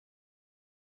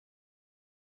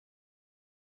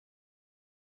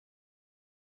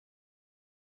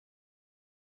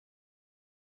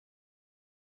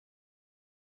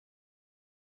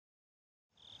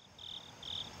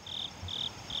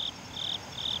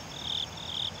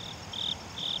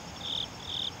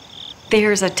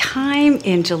There's a time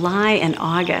in July and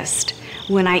August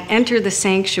when I enter the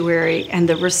sanctuary and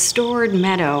the restored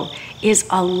meadow is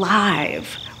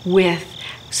alive with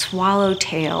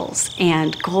swallowtails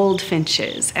and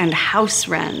goldfinches and house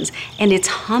wrens, and it's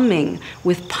humming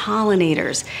with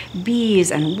pollinators,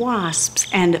 bees and wasps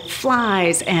and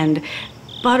flies and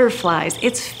butterflies.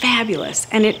 It's fabulous,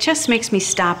 and it just makes me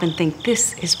stop and think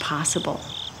this is possible.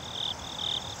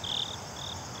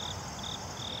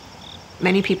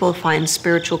 Many people find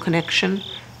spiritual connection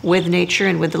with nature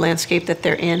and with the landscape that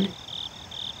they're in.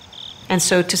 And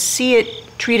so to see it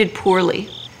treated poorly,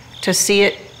 to see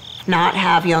it not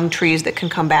have young trees that can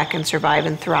come back and survive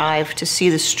and thrive, to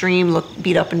see the stream look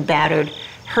beat up and battered,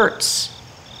 hurts.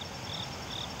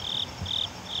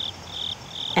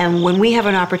 And when we have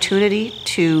an opportunity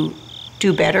to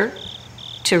do better,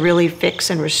 to really fix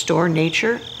and restore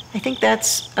nature, I think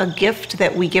that's a gift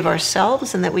that we give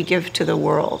ourselves and that we give to the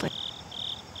world.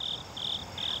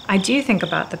 I do think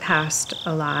about the past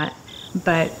a lot,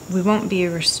 but we won't be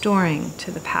restoring to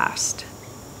the past.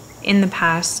 In the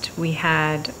past, we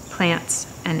had plants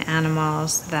and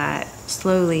animals that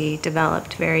slowly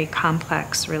developed very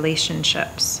complex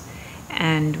relationships.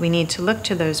 And we need to look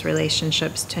to those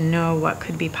relationships to know what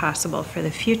could be possible for the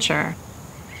future,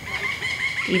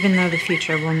 even though the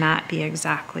future will not be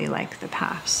exactly like the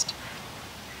past.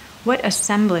 What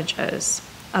assemblages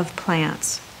of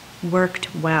plants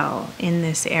worked well in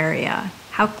this area?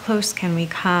 How close can we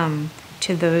come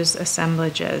to those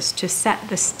assemblages to set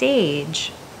the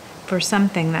stage for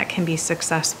something that can be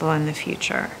successful in the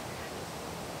future,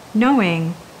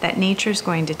 knowing that nature's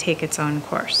going to take its own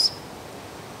course?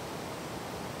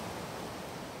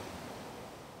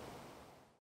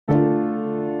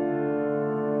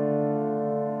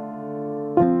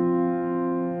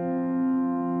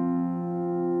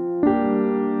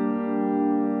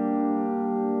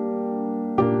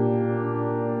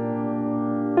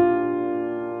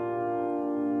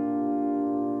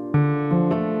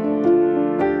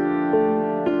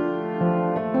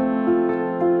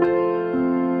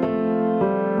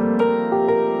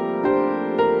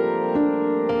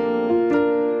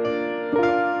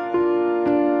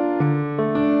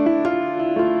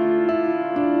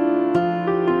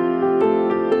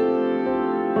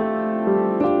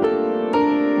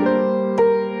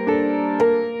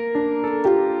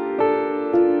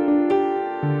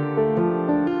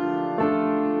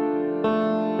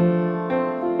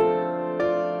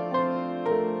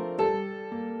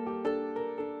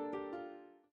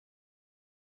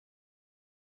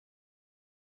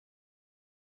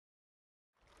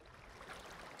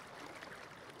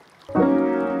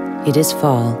 It is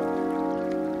fall,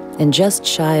 and just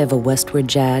shy of a westward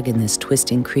jag in this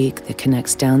twisting creek that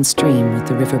connects downstream with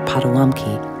the river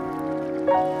Potawatomi,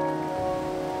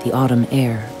 the autumn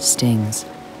air stings.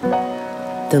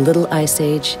 The Little Ice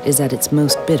Age is at its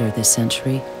most bitter this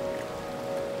century,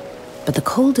 but the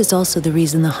cold is also the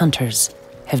reason the hunters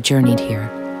have journeyed here.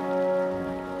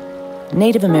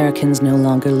 Native Americans no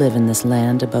longer live in this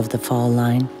land above the fall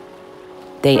line.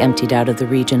 They emptied out of the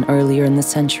region earlier in the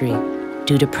century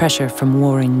due to pressure from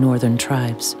warring northern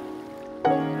tribes.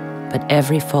 But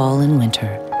every fall and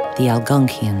winter, the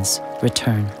Algonquians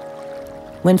return.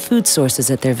 When food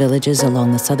sources at their villages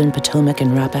along the southern Potomac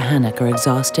and Rappahannock are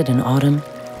exhausted in autumn,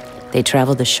 they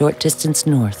travel the short distance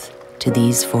north to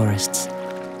these forests.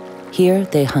 Here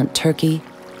they hunt turkey,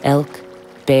 elk,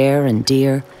 bear, and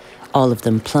deer, all of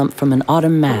them plump from an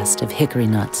autumn mast of hickory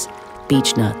nuts,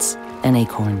 beech nuts, and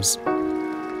acorns.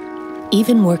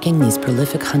 Even working these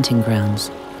prolific hunting grounds,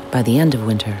 by the end of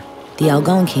winter, the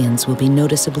Algonquians will be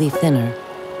noticeably thinner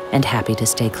and happy to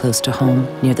stay close to home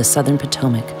near the southern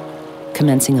Potomac,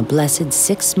 commencing a blessed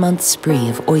 6-month spree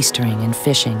of oystering and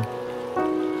fishing.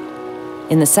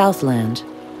 In the Southland,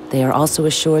 they are also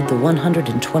assured the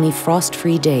 120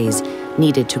 frost-free days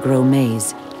needed to grow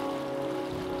maize,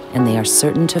 and they are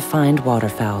certain to find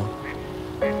waterfowl.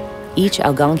 Each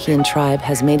Algonquian tribe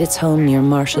has made its home near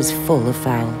marshes full of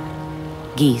fowl: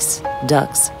 geese,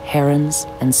 ducks, herons,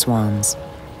 and swans.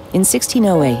 In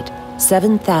 1608,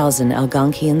 7,000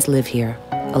 Algonquians live here,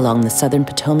 along the southern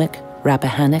Potomac,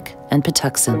 Rappahannock, and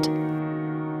Patuxent,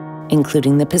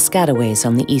 including the Piscataways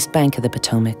on the east bank of the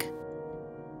Potomac,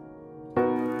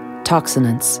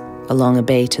 Toxinants along a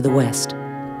bay to the west,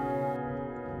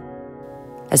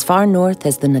 as far north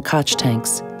as the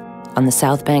Nacotchtanks on the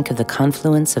south bank of the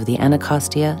confluence of the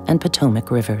Anacostia and Potomac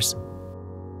rivers.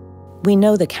 We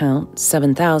know the count,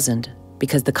 7,000,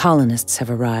 because the colonists have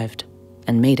arrived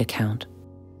and made a count.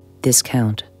 This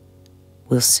count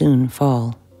will soon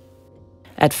fall.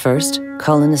 At first,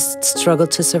 colonists struggled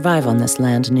to survive on this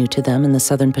land new to them in the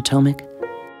southern Potomac.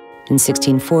 In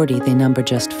 1640, they number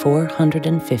just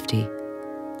 450.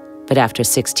 But after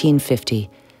 1650,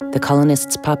 the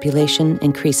colonists' population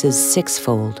increases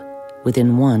sixfold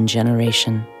within one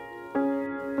generation.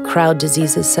 Crowd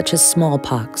diseases such as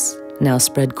smallpox now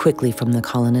spread quickly from the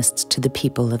colonists to the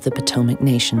people of the Potomac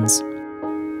nations.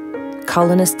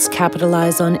 Colonists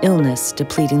capitalize on illness,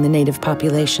 depleting the native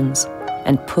populations,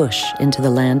 and push into the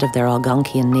land of their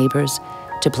Algonquian neighbors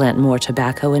to plant more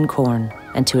tobacco and corn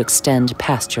and to extend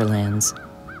pasture lands.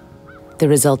 The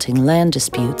resulting land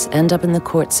disputes end up in the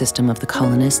court system of the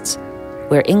colonists,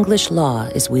 where English law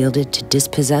is wielded to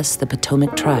dispossess the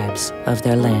Potomac tribes of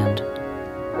their land.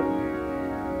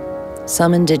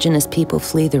 Some indigenous people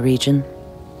flee the region.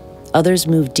 Others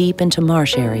move deep into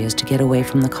marsh areas to get away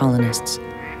from the colonists.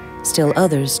 Still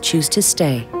others choose to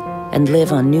stay and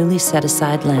live on newly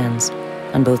set-aside lands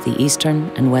on both the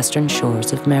eastern and western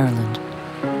shores of Maryland.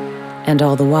 And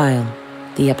all the while,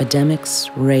 the epidemics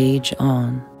rage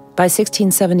on. By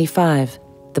 1675,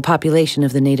 the population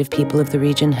of the native people of the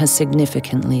region has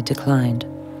significantly declined.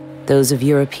 Those of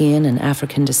European and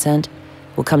African descent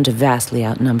will come to vastly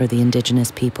outnumber the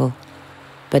indigenous people.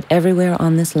 But everywhere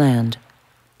on this land,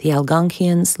 the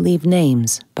Algonquians leave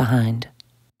names behind.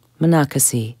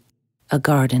 Monocacy, a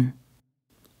garden.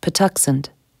 Patuxent,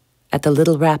 at the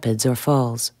Little Rapids or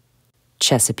Falls.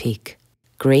 Chesapeake,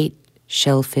 Great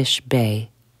Shellfish Bay.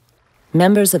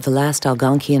 Members of the last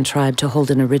Algonquian tribe to hold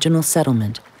an original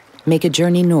settlement make a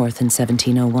journey north in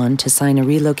 1701 to sign a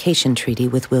relocation treaty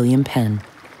with William Penn.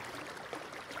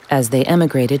 As they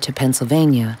emigrated to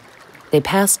Pennsylvania, they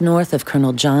passed north of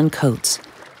Colonel John Coates,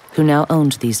 who now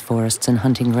owned these forests and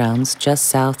hunting grounds just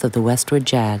south of the Westward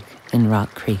Jag in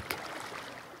Rock Creek.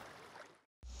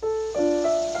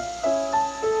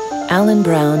 Alan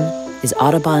Brown is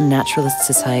Audubon Naturalist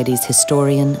Society's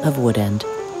historian of Woodend.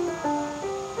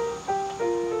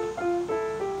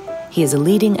 He is a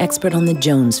leading expert on the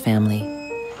Jones family,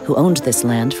 who owned this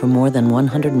land for more than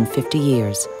 150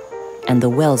 years, and the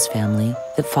Wells family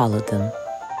that followed them.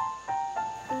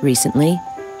 Recently,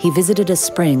 he visited a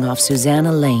spring off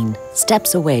Susanna Lane,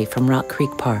 steps away from Rock Creek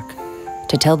Park,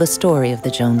 to tell the story of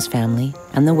the Jones family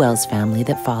and the Wells family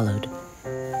that followed.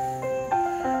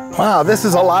 Wow, this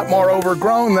is a lot more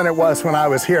overgrown than it was when I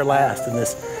was here last, and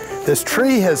this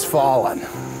tree has fallen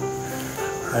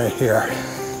right here.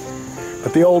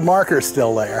 But the old marker's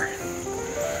still there.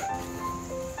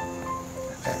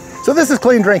 So this is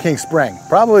Clean Drinking Spring,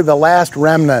 probably the last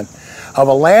remnant of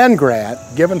a land grant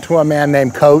given to a man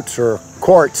named Coates or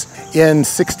Courts in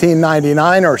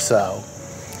 1699 or so,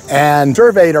 and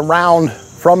surveyed around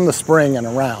from the spring and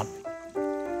around.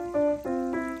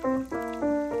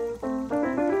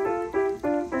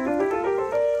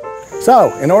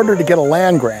 So, in order to get a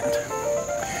land grant,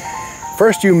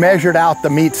 first you measured out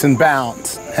the meets and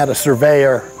bounds, had a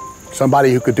surveyor,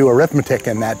 somebody who could do arithmetic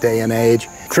in that day and age,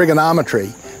 trigonometry,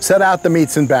 set out the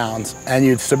meets and bounds, and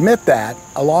you'd submit that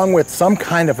along with some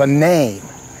kind of a name.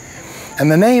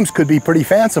 And the names could be pretty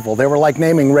fanciful. They were like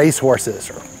naming racehorses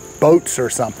or boats or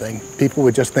something. People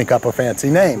would just think up a fancy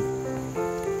name.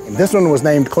 And this one was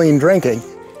named Clean Drinking.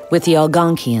 With the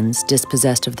Algonquians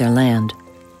dispossessed of their land,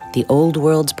 the Old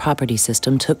World's property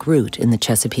system took root in the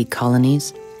Chesapeake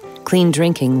colonies. Clean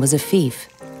drinking was a fief,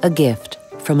 a gift,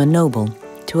 from a noble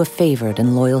to a favored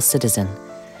and loyal citizen,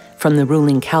 from the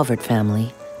ruling Calvert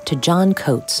family to John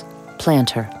Coates,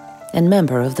 planter and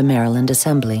member of the Maryland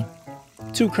Assembly.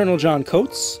 To Colonel John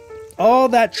Coates, all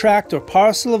that tract or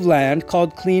parcel of land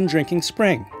called Clean Drinking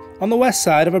Spring, on the west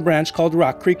side of a branch called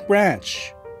Rock Creek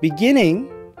Branch,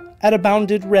 beginning at a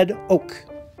bounded red oak.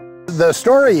 The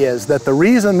story is that the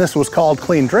reason this was called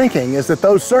clean drinking is that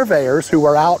those surveyors who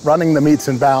were out running the meets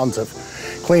and bounds of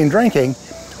clean drinking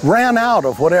ran out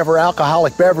of whatever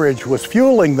alcoholic beverage was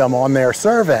fueling them on their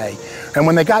survey. And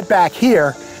when they got back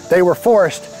here, they were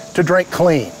forced to drink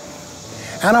clean.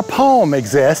 And a poem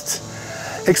exists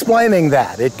explaining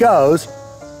that. It goes,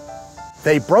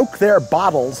 "They broke their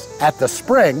bottles at the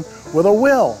spring with a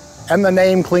will, and the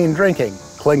name Clean Drinking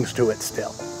clings to it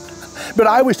still." But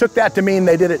I always took that to mean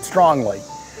they did it strongly.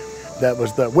 That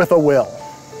was the with a will.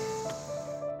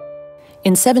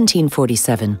 In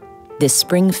 1747, this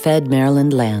spring-fed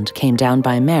Maryland land came down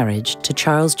by marriage to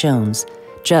Charles Jones,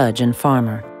 judge and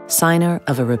farmer, signer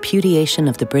of a repudiation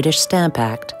of the British Stamp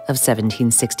Act of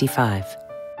 1765.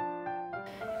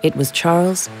 It was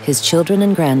Charles, his children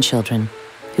and grandchildren,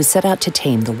 who set out to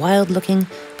tame the wild-looking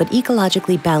but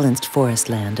ecologically balanced forest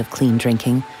land of Clean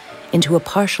Drinking into a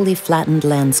partially flattened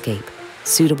landscape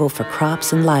suitable for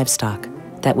crops and livestock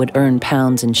that would earn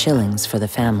pounds and shillings for the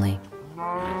family.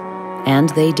 And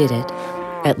they did it,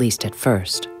 at least at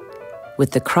first,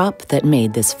 with the crop that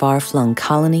made this far-flung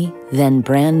colony, then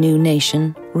brand-new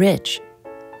nation, rich,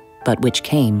 but which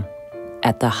came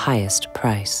at the highest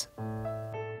price.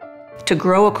 To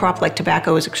grow a crop like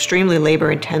tobacco is extremely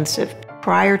labor-intensive.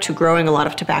 Prior to growing a lot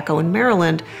of tobacco in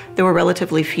Maryland, there were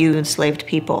relatively few enslaved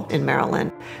people in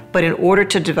Maryland. But in order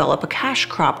to develop a cash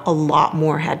crop, a lot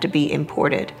more had to be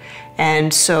imported.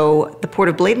 And so the port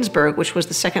of Bladensburg, which was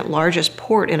the second largest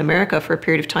port in America for a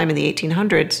period of time in the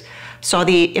 1800s, saw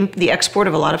the export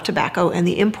of a lot of tobacco and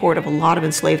the import of a lot of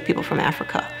enslaved people from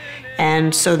Africa.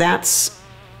 And so that's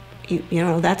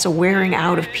a wearing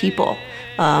out of people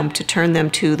to turn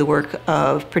them to the work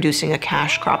of producing a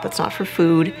cash crop that's not for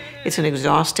food. It's an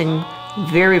exhausting,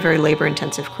 very, very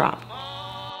labor-intensive crop.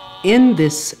 In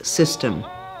this system,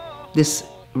 this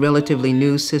relatively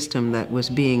new system that was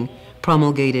being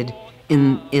promulgated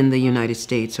in the United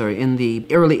States, or in the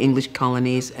early English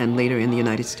colonies and later in the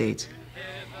United States,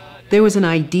 there was an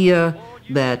idea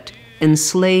that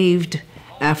enslaved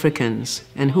Africans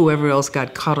and whoever else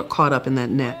got caught up in that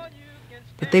net,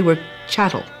 that they were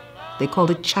chattel. They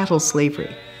called it chattel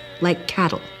slavery, like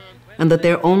cattle, and that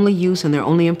their only use and their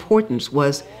only importance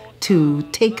was to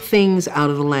take things out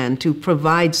of the land, to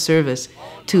provide service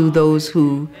to those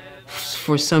who,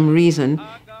 for some reason,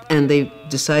 and they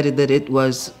decided that it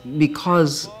was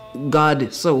because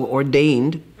God so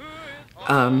ordained,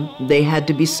 they had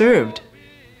to be served.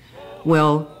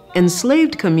 Well,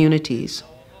 enslaved communities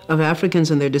of Africans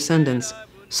and their descendants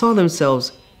saw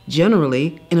themselves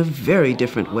generally in a very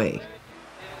different way.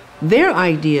 Their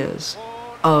ideas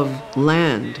of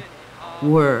land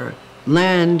were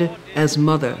land as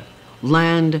mother,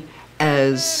 land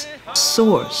as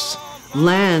source,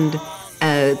 land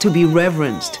to be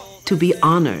reverenced, to be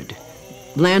honored.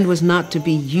 Land was not to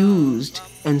be used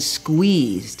and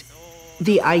squeezed.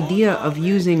 The idea of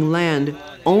using land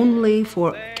only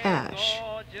for cash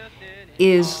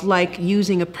is like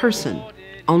using a person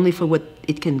only for what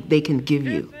they can give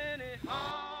you.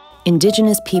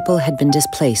 Indigenous people had been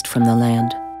displaced from the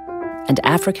land, and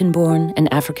African-born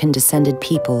and African-descended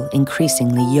people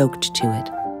increasingly yoked to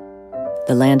it.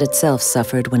 The land itself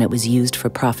suffered when it was used for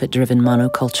profit-driven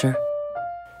monoculture.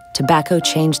 Tobacco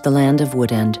changed the land of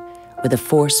Woodend with a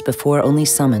force before only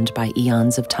summoned by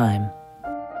eons of time.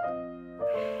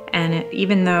 And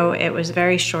even though it was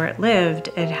very short-lived,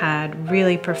 it had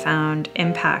really profound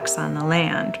impacts on the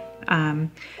land,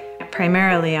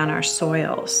 primarily on our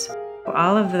soils.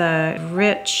 All of the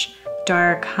rich,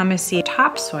 dark, humusy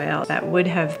topsoil that would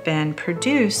have been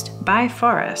produced by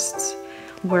forests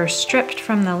were stripped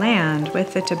from the land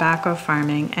with the tobacco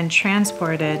farming and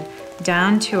transported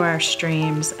down to our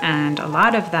streams, and a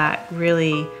lot of that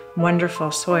really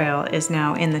wonderful soil is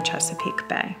now in the Chesapeake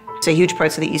Bay. Say huge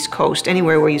parts of the East Coast,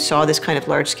 anywhere where you saw this kind of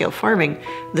large-scale farming,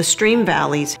 the stream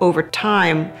valleys over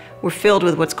time were filled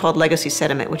with what's called legacy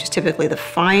sediment, which is typically the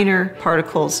finer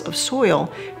particles of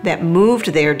soil that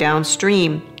moved there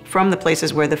downstream from the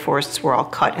places where the forests were all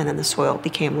cut and then the soil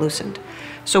became loosened.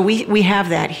 So we have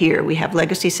that here. We have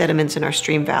legacy sediments in our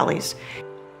stream valleys.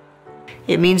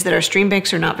 It means that our stream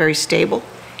banks are not very stable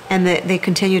and that they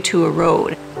continue to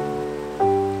erode.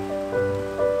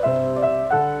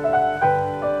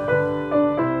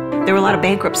 There were a lot of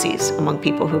bankruptcies among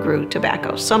people who grew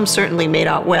tobacco. Some certainly made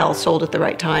out well, sold at the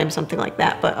right time, something like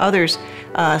that, but others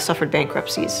suffered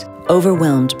bankruptcies.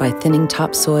 Overwhelmed by thinning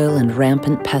topsoil and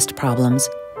rampant pest problems,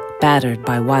 battered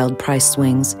by wild price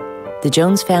swings, the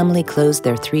Jones family closed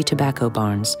their 3 tobacco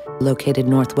barns located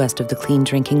northwest of the clean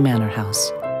drinking manor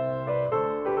house.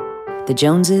 The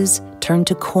Joneses turned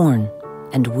to corn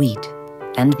and wheat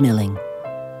and milling.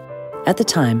 At the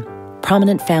time,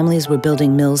 prominent families were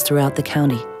building mills throughout the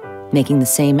county, making the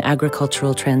same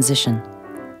agricultural transition.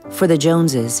 For the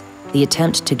Joneses, the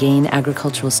attempt to gain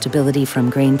agricultural stability from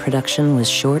grain production was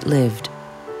short-lived.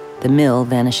 The mill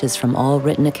vanishes from all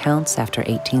written accounts after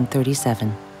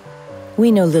 1837.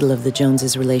 We know little of the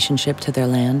Joneses' relationship to their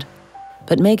land,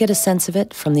 but may get a sense of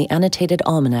it from the annotated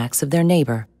almanacs of their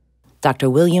neighbor, Dr.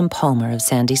 William Palmer of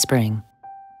Sandy Spring.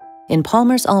 In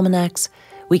Palmer's almanacs,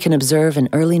 we can observe an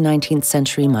early 19th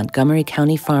century Montgomery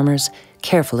County farmer's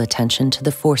careful attention to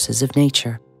the forces of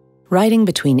nature. Writing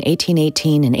between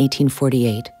 1818 and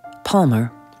 1848,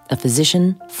 Palmer, a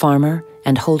physician, farmer,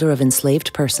 and holder of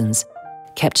enslaved persons,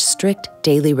 kept strict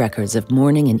daily records of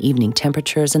morning and evening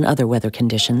temperatures and other weather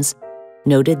conditions,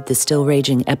 noted the still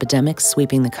raging epidemics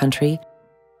sweeping the country,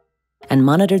 and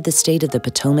monitored the state of the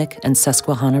Potomac and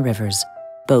Susquehanna rivers,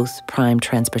 both prime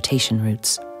transportation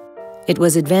routes. It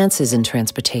was advances in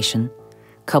transportation,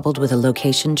 coupled with a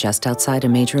location just outside a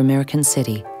major American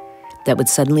city, that would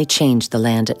suddenly change the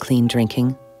land at clean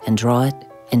drinking and draw it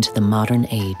into the modern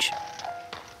age.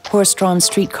 Horse-drawn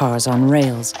streetcars on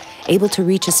rails, able to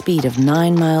reach a speed of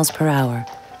 9 miles per hour,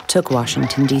 took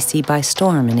Washington, D.C. by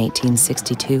storm in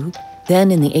 1862.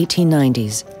 Then in the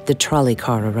 1890s, the trolley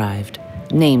car arrived,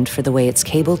 named for the way its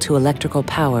cable to electrical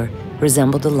power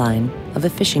resembled the line of a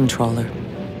fishing trawler.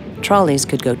 Trolleys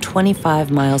could go 25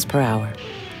 miles per hour,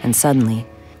 and suddenly,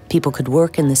 people could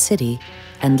work in the city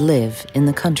and live in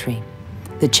the country.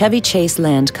 The Chevy Chase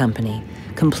Land Company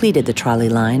completed the trolley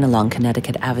line along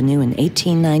Connecticut Avenue in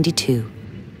 1892.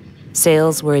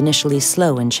 Sales were initially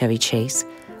slow in Chevy Chase,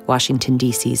 Washington,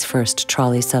 D.C.'s first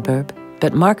trolley suburb,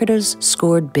 but marketers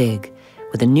scored big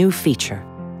with a new feature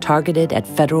targeted at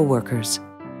federal workers,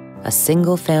 a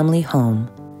single-family home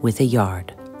with a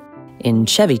yard. In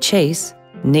Chevy Chase,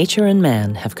 nature and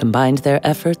man have combined their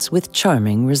efforts with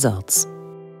charming results.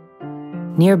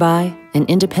 Nearby, an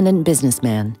independent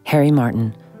businessman, Harry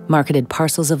Martin, marketed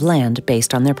parcels of land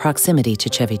based on their proximity to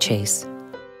Chevy Chase.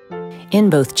 In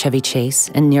both Chevy Chase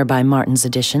and nearby Martin's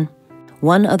addition,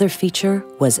 one other feature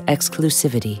was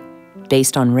exclusivity,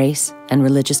 based on race and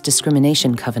religious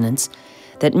discrimination covenants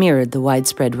that mirrored the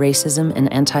widespread racism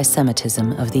and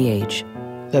anti-Semitism of the age.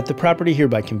 That the property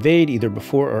hereby conveyed, either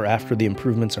before or after the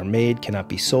improvements are made, cannot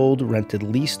be sold, rented,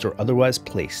 leased, or otherwise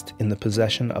placed in the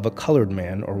possession of a colored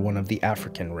man or one of the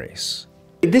African race.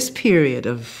 This period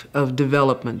of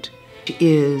development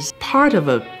is part of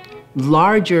a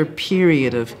larger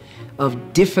period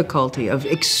of difficulty, of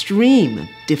extreme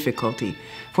difficulty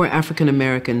for African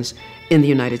Americans in the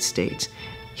United States.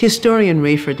 Historian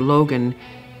Rayford Logan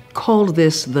called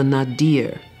this the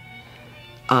nadir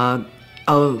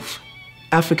of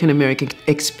African American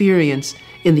experience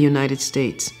in the United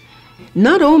States.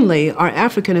 Not only are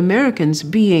African Americans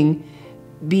being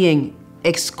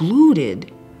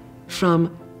excluded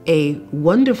from a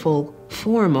wonderful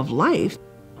form of life,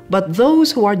 but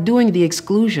those who are doing the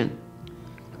exclusion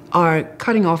are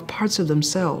cutting off parts of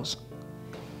themselves.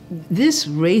 This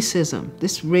racism,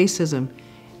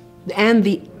 and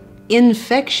the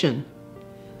infection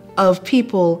of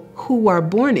people who are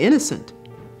born innocent,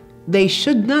 this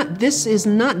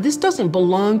doesn't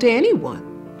belong to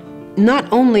anyone. Not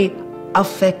only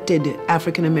affected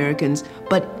African Americans,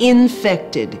 but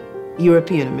infected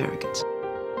European Americans.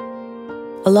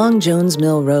 Along Jones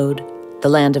Mill Road, the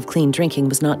land of clean drinking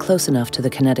was not close enough to the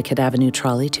Connecticut Avenue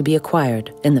trolley to be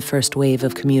acquired in the first wave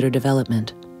of commuter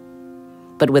development.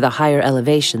 But with a higher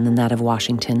elevation than that of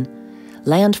Washington,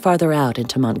 land farther out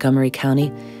into Montgomery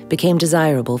County became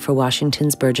desirable for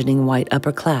Washington's burgeoning white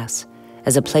upper class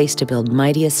as a place to build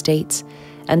mighty estates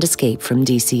and escape from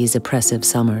D.C.'s oppressive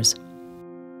summers.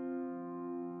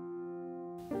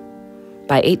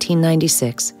 By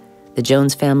 1896, the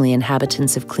Jones family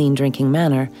inhabitants of Clean Drinking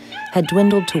Manor had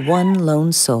dwindled to one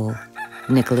lone soul,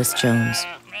 Nicholas Jones.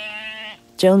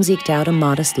 Jones eked out a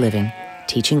modest living,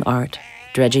 teaching art,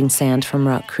 dredging sand from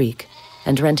Rock Creek,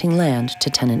 and renting land to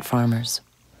tenant farmers.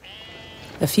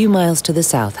 A few miles to the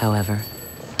south, however,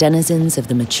 denizens of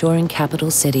the maturing capital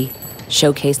city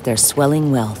showcased their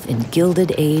swelling wealth in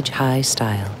Gilded Age high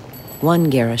style. One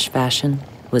garish fashion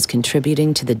was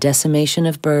contributing to the decimation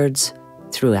of birds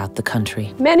throughout the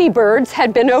country. Many birds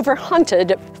had been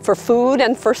overhunted for food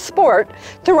and for sport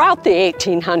throughout the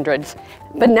 1800s,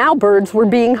 but now birds were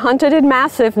being hunted in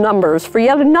massive numbers for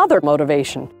yet another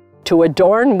motivation: to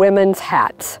adorn women's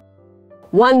hats.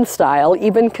 One style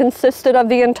even consisted of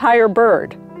the entire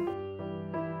bird.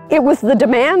 It was the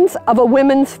demands of a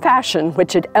women's fashion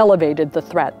which had elevated the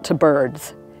threat to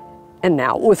birds. And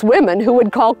now it was women who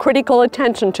would call critical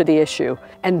attention to the issue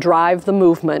and drive the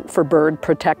movement for bird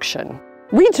protection.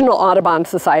 Regional Audubon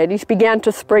societies began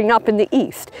to spring up in the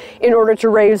East in order to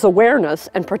raise awareness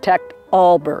and protect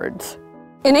all birds.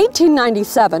 In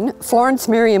 1897, Florence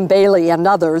Miriam Bailey and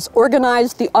others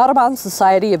organized the Audubon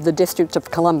Society of the District of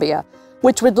Columbia,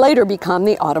 which would later become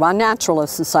the Audubon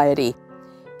Naturalist Society.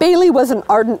 Bailey was an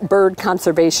ardent bird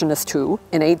conservationist who,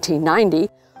 in 1890,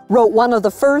 wrote one of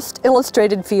the first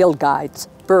illustrated field guides,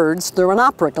 Birds Through an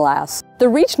Opera Glass. The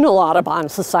regional Audubon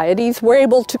societies were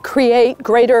able to create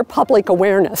greater public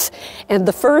awareness, and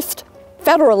the first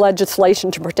federal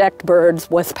legislation to protect birds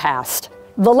was passed.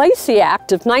 The Lacey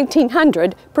Act of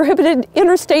 1900 prohibited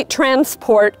interstate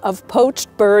transport of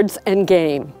poached birds and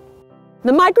game.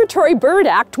 The Migratory Bird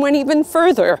Act went even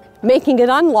further, making it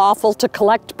unlawful to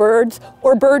collect birds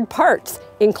or bird parts,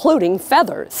 including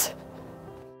feathers.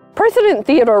 President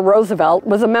Theodore Roosevelt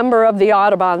was a member of the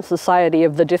Audubon Society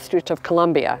of the District of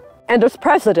Columbia, and as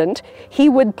president, he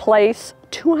would place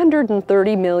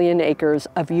 230 million acres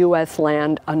of U.S.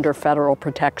 land under federal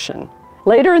protection.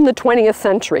 Later in the 20th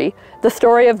century, the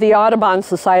story of the Audubon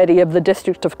Society of the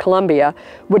District of Columbia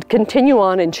would continue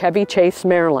on in Chevy Chase,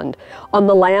 Maryland, on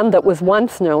the land that was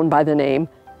once known by the name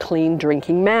Clean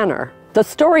Drinking Manor. The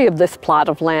story of this plot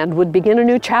of land would begin a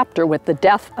new chapter with the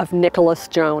death of Nicholas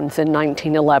Jones in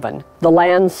 1911. The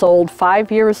land sold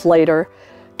 5 years later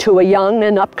to a young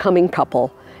and upcoming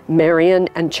couple, Marion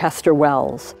and Chester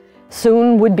Wells.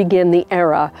 Soon would begin the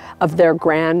era of their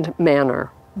grand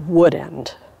manor,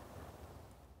 Woodend.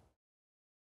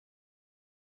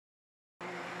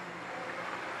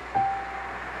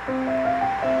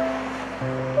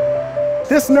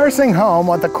 This nursing home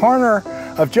on the corner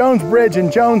of Jones Bridge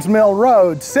and Jones Mill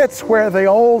Road sits where the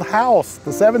old house,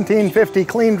 the 1750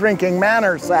 Clean Drinking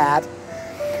Manor, sat,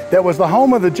 that was the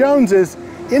home of the Joneses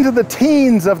into the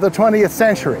teens of the 20th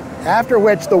century, after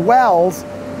which the Wells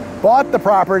bought the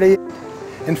property.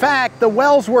 In fact, the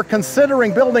Wells were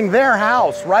considering building their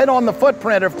house right on the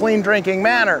footprint of Clean Drinking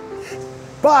Manor.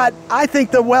 But I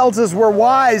think the Wellses were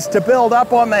wise to build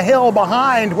up on the hill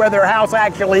behind where their house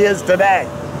actually is today.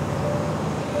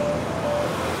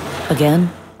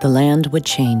 Again, the land would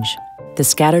change. The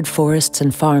scattered forests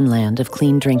and farmland of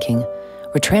Clean Drinking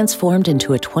were transformed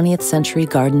into a 20th century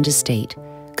gardened estate,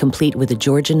 complete with a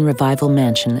Georgian Revival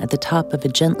mansion at the top of a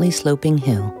gently sloping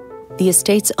hill. The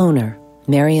estate's owner,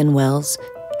 Marion Wells,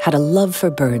 had a love for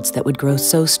birds that would grow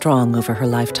so strong over her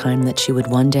lifetime that she would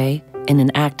one day, in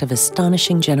an act of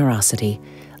astonishing generosity,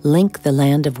 link the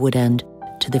land of Woodend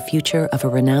to the future of a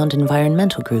renowned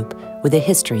environmental group with a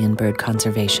history in bird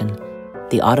conservation,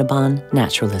 the Audubon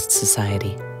Naturalist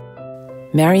Society.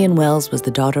 Marion Wells was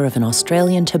the daughter of an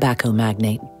Australian tobacco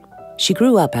magnate. She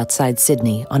grew up outside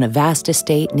Sydney on a vast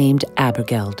estate named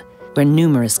Abergeld, where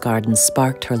numerous gardens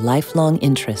sparked her lifelong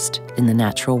interest in the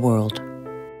natural world.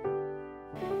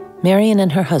 Marion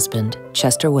and her husband,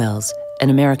 Chester Wells, an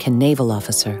American naval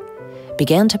officer,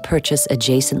 began to purchase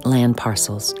adjacent land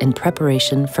parcels in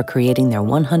preparation for creating their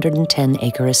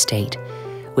 110-acre estate,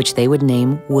 which they would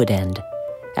name Woodend,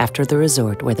 after the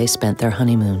resort where they spent their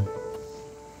honeymoon.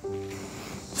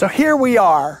 So here we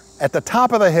are at the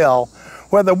top of the hill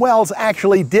where the Wells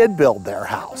actually did build their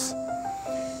house.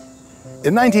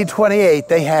 In 1928,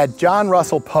 they had John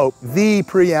Russell Pope, the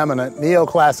preeminent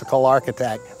neoclassical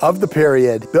architect of the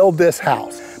period, build this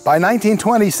house. By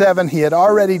 1927, he had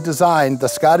already designed the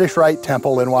Scottish Rite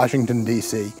Temple in Washington,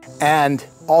 D.C. And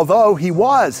although he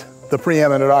was the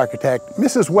preeminent architect,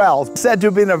 Mrs. Wells, said to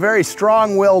have been a very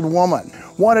strong-willed woman,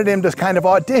 wanted him to kind of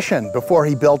audition before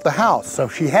he built the house. So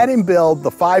she had him build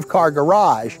the 5-car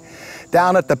garage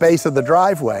down at the base of the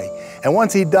driveway. And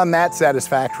once he'd done that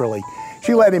satisfactorily,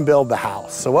 she let him build the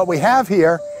house. So what we have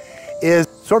here is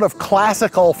sort of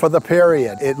classical for the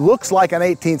period. It looks like an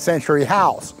 18th century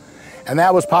house, and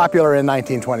that was popular in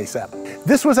 1927.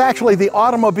 This was actually the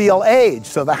automobile age,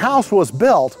 so the house was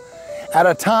built at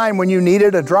a time when you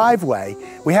needed a driveway.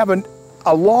 We have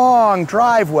a long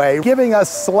driveway giving us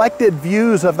selected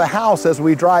views of the house as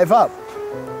we drive up.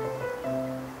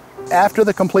 After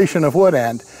the completion of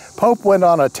Woodend, Pope went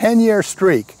on a 10-year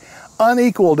streak,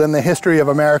 unequaled in the history of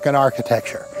American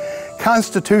architecture.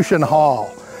 Constitution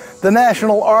Hall, the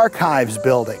National Archives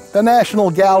building, the National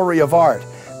Gallery of Art,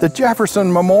 the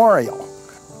Jefferson Memorial.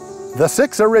 The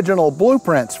 6 original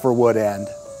blueprints for Woodend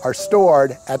are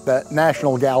stored at the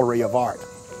National Gallery of Art.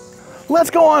 Let's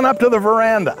go on up to the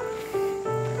veranda.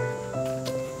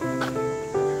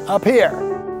 Up here.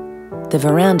 The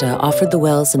veranda offered the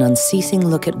Wells an unceasing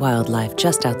look at wildlife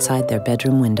just outside their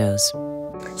bedroom windows.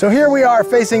 So here we are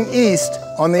facing east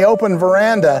on the open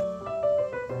veranda.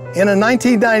 In a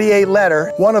 1998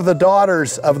 letter, one of the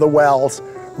daughters of the Wells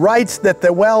writes that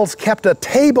the Wells kept a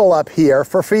table up here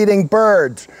for feeding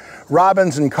birds,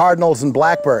 robins and cardinals and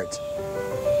blackbirds.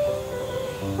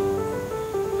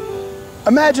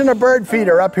 Imagine a bird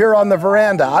feeder up here on the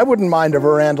veranda. I wouldn't mind a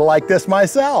veranda like this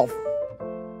myself.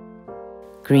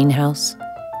 Greenhouse,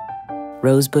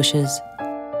 rose bushes,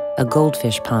 a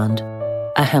goldfish pond,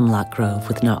 a hemlock grove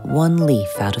with not one leaf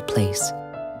out of place.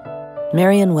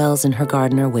 Marion Wells and her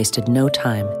gardener wasted no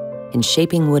time in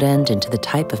shaping Woodend into the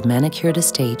type of manicured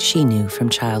estate she knew from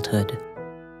childhood.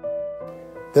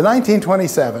 The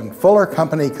 1927 Fuller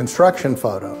Company construction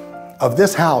photo of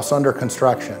this house under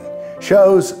construction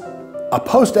shows a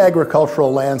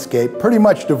post-agricultural landscape pretty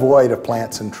much devoid of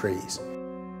plants and trees.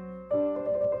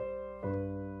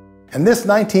 And this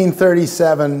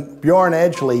 1937 Bjorn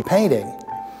Edgley painting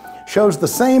shows the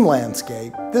same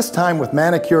landscape, this time with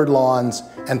manicured lawns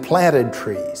and planted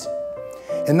trees.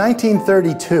 In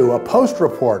 1932, a Post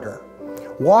reporter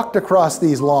walked across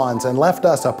these lawns and left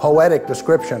us a poetic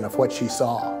description of what she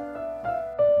saw.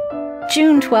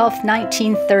 June 12,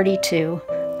 1932.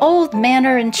 old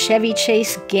manor in Chevy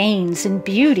Chase gains in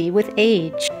beauty with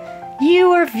age.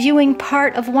 You are viewing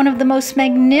part of one of the most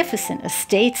magnificent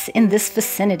estates in this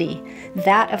vicinity,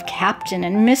 that of Captain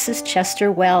and Mrs.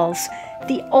 Chester Wells.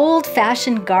 The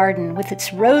old-fashioned garden with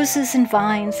its roses and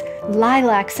vines,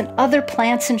 lilacs and other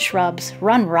plants and shrubs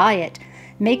run riot,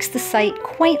 makes the site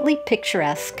quaintly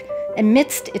picturesque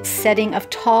amidst its setting of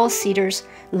tall cedars,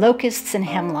 locusts, and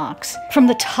hemlocks. From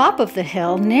the top of the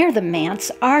hill near the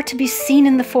manse are to be seen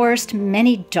in the forest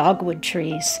many dogwood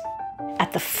trees.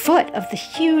 At the foot of the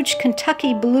huge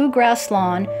Kentucky bluegrass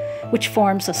lawn, which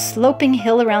forms a sloping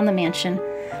hill around the mansion,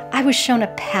 I was shown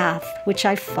a path which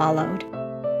I followed.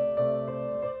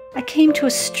 I came to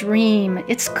a stream,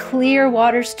 its clear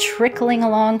waters trickling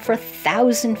along for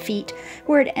 1,000 feet,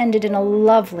 where it ended in a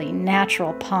lovely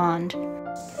natural pond.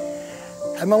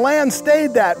 And the land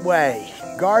stayed that way,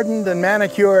 gardened and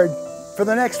manicured for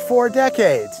the next 4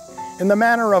 decades, in the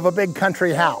manner of a big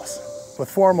country house with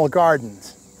formal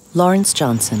gardens. Lawrence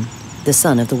Johnson, the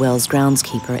son of the Wells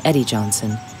groundskeeper Eddie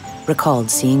Johnson,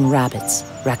 recalled seeing rabbits,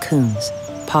 raccoons,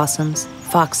 possums,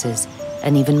 foxes,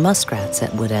 and even muskrats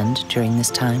at Woodend during this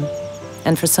time.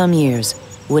 And for some years,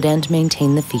 Woodend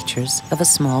maintained the features of a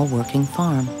small working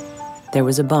farm. There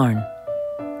was a barn,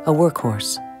 a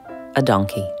workhorse, a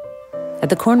donkey. At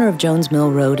the corner of Jones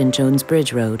Mill Road and Jones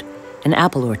Bridge Road, an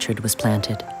apple orchard was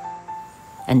planted,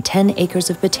 and 10 acres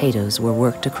of potatoes were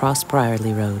worked across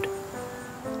Briarley Road.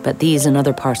 But these and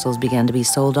other parcels began to be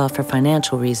sold off for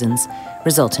financial reasons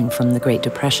resulting from the Great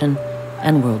Depression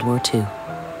and World War II.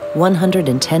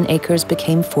 110 acres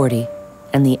became 40,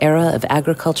 and the era of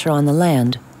agriculture on the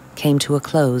land came to a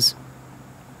close.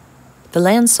 The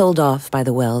land sold off by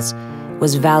the Wells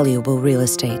was valuable real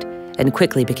estate and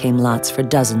quickly became lots for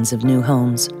dozens of new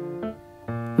homes.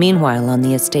 Meanwhile, on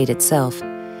the estate itself,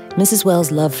 Mrs.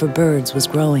 Wells' love for birds was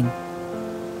growing.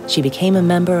 She became a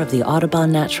member of the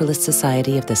Audubon Naturalist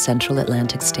Society of the Central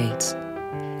Atlantic States.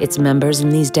 Its members in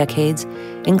these decades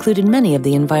included many of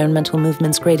the environmental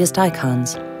movement's greatest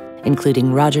icons,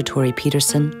 including Roger Tory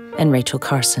Peterson and Rachel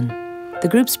Carson. The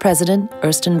group's president,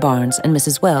 Erskine Barnes, and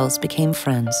Mrs. Wells became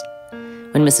friends.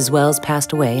 When Mrs. Wells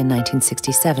passed away in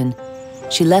 1967,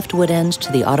 she left Woodend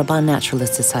to the Audubon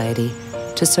Naturalist Society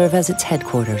to serve as its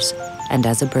headquarters and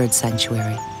as a bird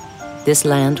sanctuary. This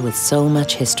land with so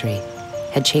much history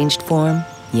had changed form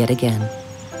yet again,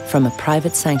 from a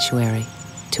private sanctuary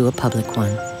to a public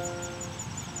one.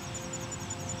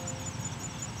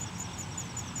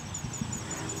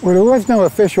 Well, there was no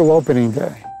official opening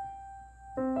day.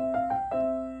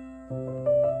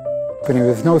 There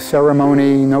was no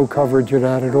ceremony, no coverage of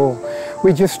that at all.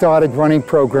 We just started running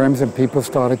programs and people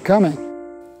started coming.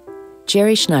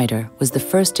 Jerry Schneider was the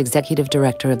first executive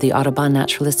director of the Audubon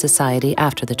Naturalist Society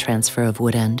after the transfer of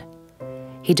Woodend.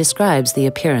 He describes the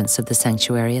appearance of the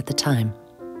sanctuary at the time.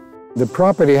 The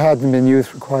property hadn't been used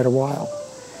for quite a while,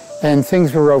 and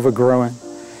things were overgrown.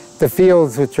 The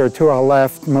fields, which are to our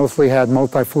left, mostly had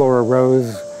multiflora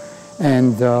rose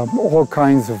and all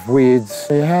kinds of weeds.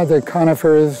 You had the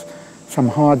conifers, some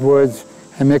hardwoods,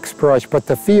 and mixed brush, but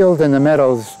the field and the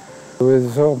meadows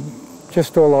was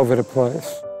just all over the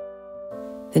place.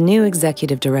 The new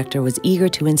executive director was eager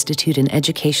to institute an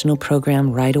educational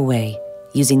program right away,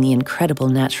 using the incredible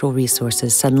natural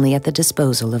resources suddenly at the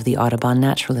disposal of the Audubon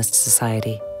Naturalist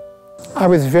Society. I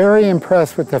was very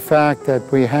impressed with the fact that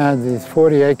we had these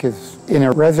 40 acres in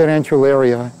a residential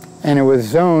area, and it was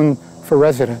zoned for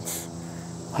residents.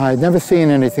 I'd never seen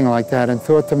anything like that and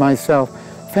thought to myself,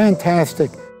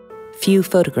 fantastic. Few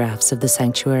photographs of the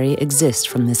sanctuary exist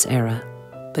from this era,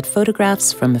 but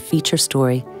photographs from a feature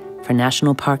story for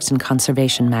National Parks and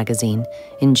Conservation magazine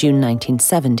in June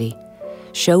 1970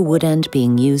 show Woodend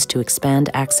being used to expand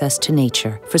access to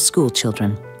nature for school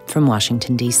children from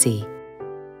Washington, D.C.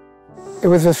 It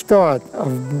was a start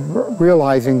of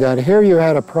realizing that here you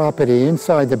had a property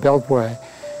inside the Beltway,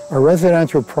 a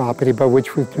residential property, but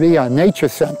which would be a nature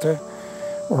center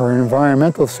or an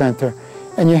environmental center,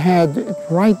 and you had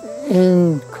right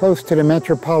in close to the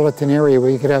metropolitan area where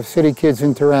you could have city kids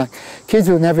interact, kids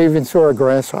who never even saw a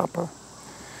grasshopper.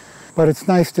 But it's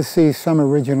nice to see some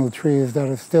original trees that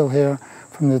are still here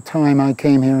from the time I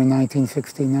came here in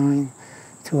 1969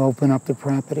 to open up the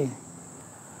property.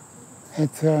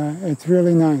 It's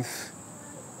really nice.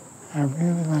 I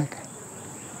really like it.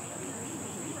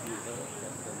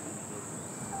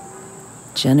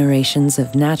 Generations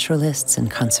of naturalists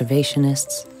and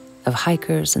conservationists, of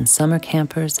hikers and summer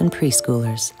campers and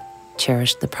preschoolers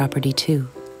cherished the property too.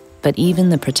 But even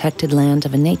the protected land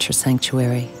of a nature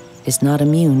sanctuary is not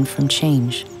immune from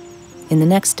change. In the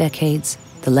next decades,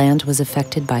 the land was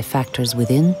affected by factors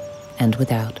within and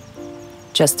without.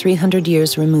 just 300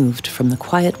 years removed from the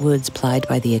quiet woods plied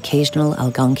by the occasional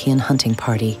Algonquian hunting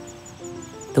party,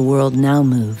 the world now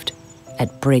moved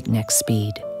at breakneck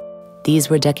speed. These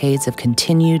were decades of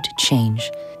continued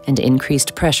change and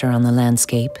increased pressure on the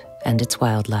landscape and its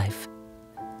wildlife.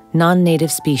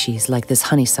 Non-native species like this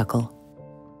honeysuckle,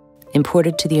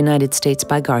 imported to the United States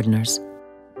by gardeners,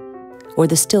 or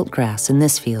the stilt grass in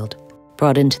this field,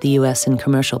 brought into the U.S. in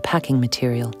commercial packing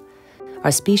material,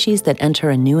 are species that enter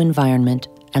a new environment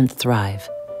and thrive,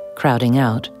 crowding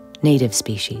out native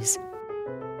species.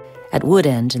 At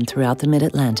Woodend and throughout the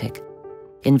mid-Atlantic,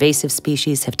 invasive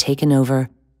species have taken over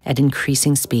at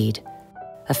increasing speed,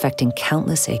 affecting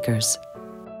countless acres.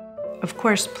 Of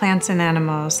course, plants and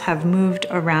animals have moved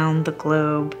around the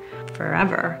globe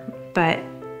forever, but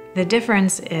the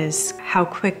difference is how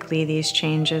quickly these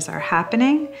changes are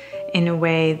happening in a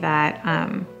way that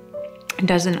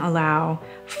doesn't allow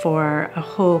for a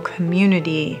whole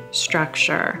community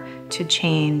structure to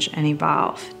change and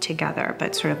evolve together,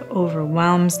 but sort of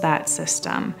overwhelms that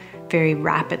system very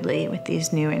rapidly with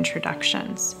these new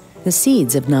introductions. The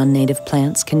seeds of non-native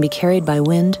plants can be carried by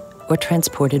wind or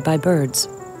transported by birds.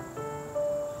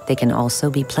 They can also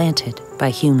be planted by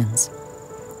humans.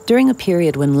 During a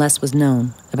period when less was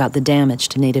known about the damage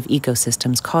to native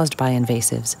ecosystems caused by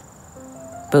invasives,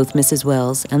 both Mrs.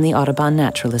 Wells and the Audubon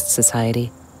Naturalist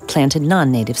Society planted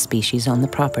non-native species on the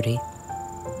property.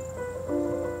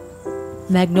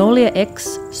 Magnolia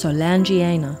X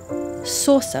solangiana,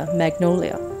 Saucer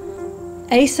magnolia.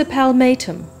 Acer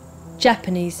palmatum,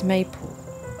 Japanese maple.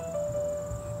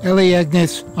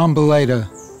 Eleagnus umbellata,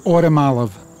 autumn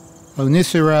olive.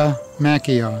 Lonicera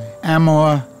macchii,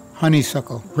 amor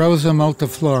honeysuckle. Rosa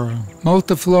multiflora,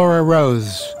 multiflora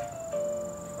rose.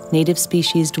 Native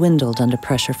species dwindled under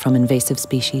pressure from invasive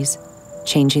species,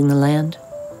 changing the land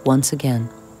once again.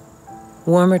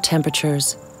 Warmer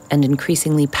temperatures and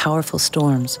increasingly powerful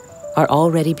storms are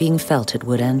already being felt at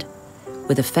Woodend,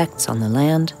 with effects on the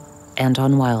land and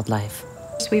on wildlife.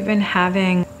 We've been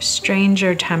having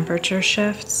stranger temperature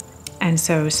shifts, and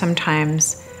so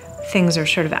sometimes things are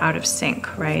sort of out of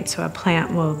sync, right? So a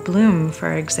plant will bloom,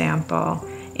 for example,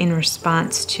 in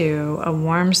response to a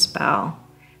warm spell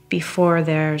before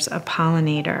there's a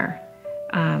pollinator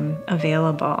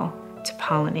available to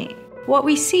pollinate. What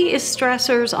we see is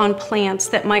stressors on plants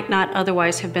that might not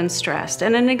otherwise have been stressed.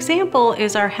 And an example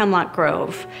is our hemlock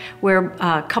grove, where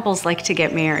couples like to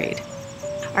get married.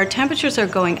 Our temperatures are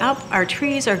going up, our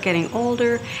trees are getting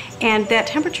older, and that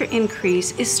temperature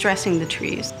increase is stressing the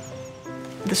trees.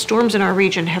 The storms in our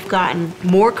region have gotten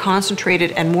more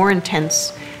concentrated and more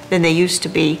intense than they used to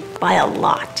be by a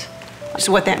lot.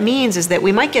 So what that means is that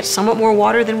we might get somewhat more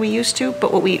water than we used to,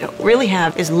 but what we really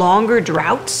have is longer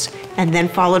droughts and then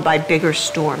followed by bigger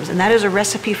storms. And that is a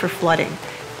recipe for flooding,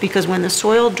 because when the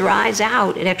soil dries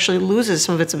out, it actually loses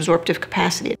some of its absorptive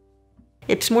capacity.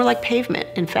 It's more like pavement,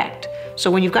 in fact. So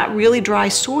when you've got really dry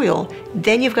soil,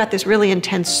 then you've got this really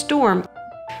intense storm.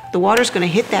 The water's going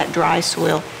to hit that dry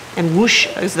soil and whoosh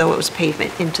as though it was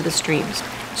pavement into the streams.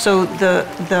 So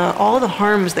all the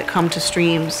harms that come to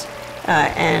streams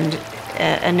and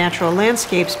natural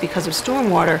landscapes because of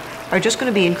stormwater are just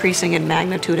going to be increasing in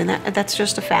magnitude, and that's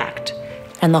just a fact.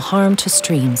 And the harm to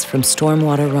streams from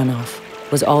stormwater runoff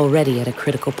was already at a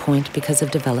critical point because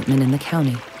of development in the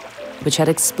county, which had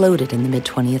exploded in the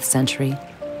mid-20th century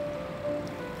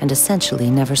and essentially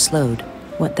never slowed.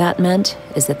 What that meant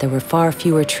is that there were far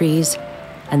fewer trees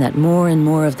and that more and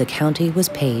more of the county was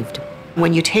paved.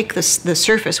 When you take the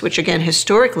surface, which again,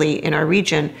 historically in our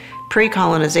region,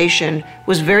 pre-colonization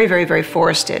was very, very, very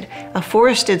forested. A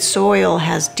forested soil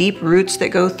has deep roots that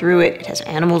go through it. It has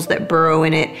animals that burrow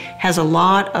in it, has a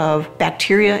lot of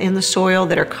bacteria in the soil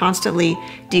that are constantly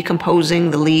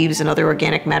decomposing the leaves and other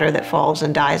organic matter that falls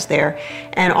and dies there.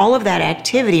 And all of that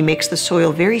activity makes the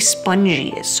soil very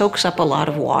spongy. It soaks up a lot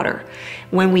of water.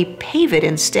 When we pave it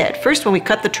instead, first when we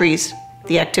cut the trees,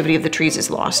 the activity of the trees is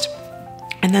lost.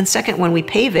 And then second, when we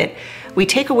pave it, we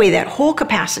take away that whole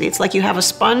capacity. It's like you have a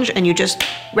sponge and you just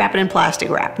wrap it in plastic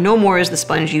wrap. No more is the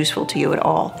sponge useful to you at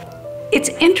all. It's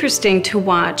interesting to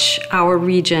watch our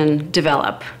region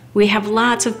develop. We have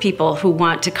lots of people who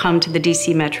want to come to the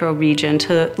DC metro region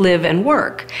to live and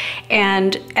work.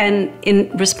 And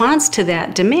in response to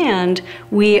that demand,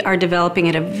 we are developing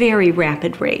at a very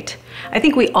rapid rate. I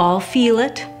think we all feel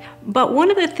it. But one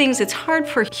of the things that's hard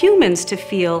for humans to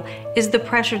feel is the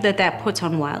pressure that puts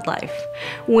on wildlife.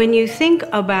 When you think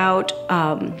about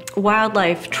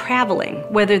wildlife traveling,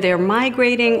 whether they're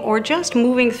migrating or just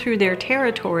moving through their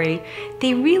territory,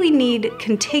 they really need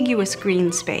contiguous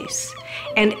green space.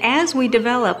 And as we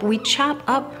develop, we chop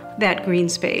up that green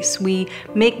space. We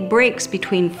make breaks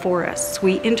between forests.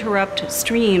 We interrupt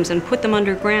streams and put them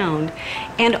underground.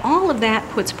 And all of that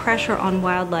puts pressure on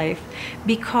wildlife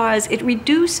because it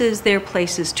reduces their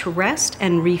places to rest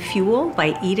and refuel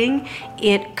by eating.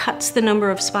 It cuts the number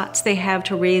of spots they have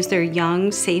to raise their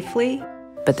young safely.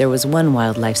 But there was one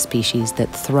wildlife species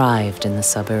that thrived in the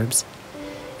suburbs.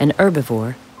 An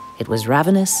herbivore, it was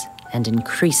ravenous and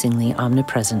increasingly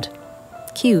omnipresent.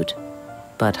 Cute,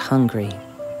 but hungry.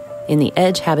 In the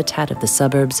edge habitat of the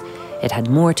suburbs, it had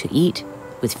more to eat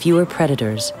with fewer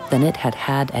predators than it had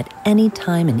had at any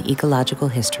time in ecological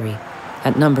history,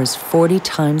 at numbers 40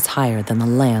 times higher than the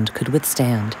land could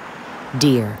withstand.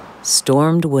 Deer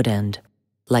stormed Woodend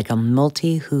like a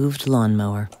multi-hooved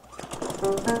lawnmower.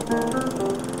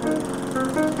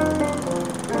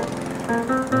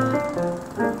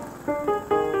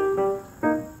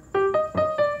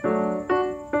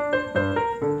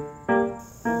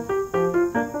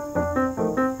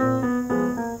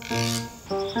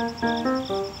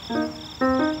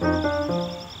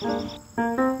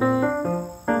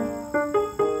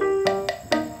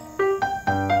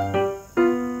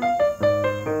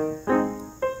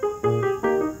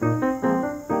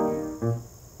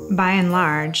 By and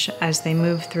large, as they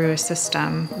move through a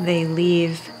system, they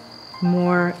leave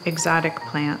more exotic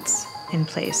plants in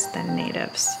place than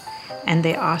natives. And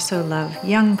they also love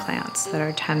young plants that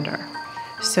are tender.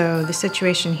 So the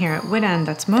situation here at Woodend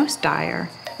that's most dire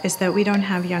is that we don't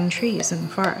have young trees in the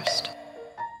forest.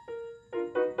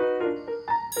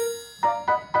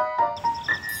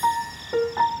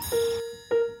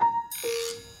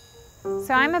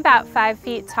 So I'm about 5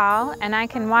 feet tall, and I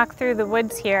can walk through the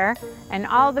woods here, and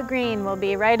all the green will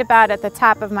be right about at the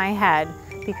top of my head,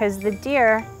 because the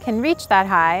deer can reach that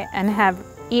high and have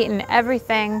eaten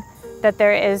everything that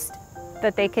there is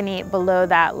that they can eat below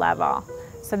that level.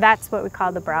 So that's what we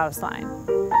call the browse line.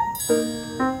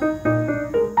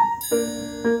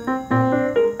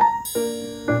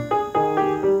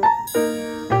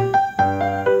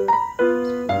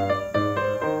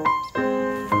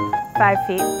 Five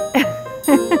feet.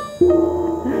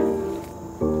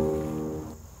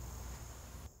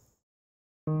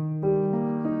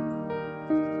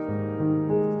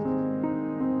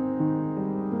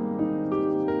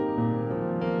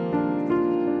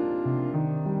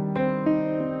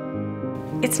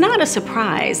 It's not a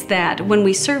surprise that when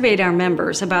we surveyed our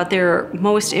members about their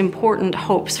most important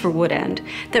hopes for Woodend,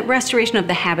 that restoration of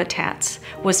the habitats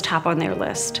was top on their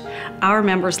list. Our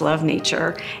members love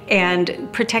nature, and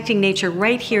protecting nature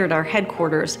right here at our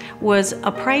headquarters was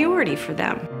a priority for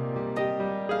them.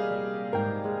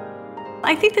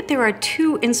 I think that there are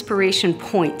two inspiration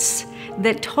points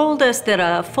that told us that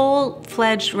a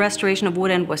full-fledged restoration of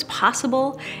Woodend was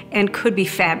possible and could be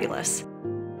fabulous.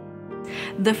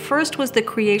 The first was the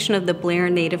creation of the Blair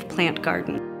Native Plant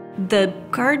Garden. The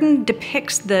garden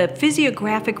depicts the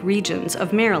physiographic regions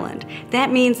of Maryland.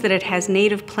 That means that it has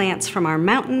native plants from our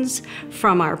mountains,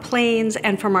 from our plains,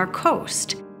 and from our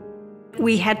coast.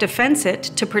 We had to fence it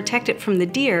to protect it from the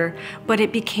deer, but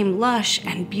it became lush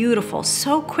and beautiful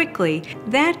so quickly.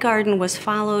 That garden was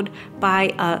followed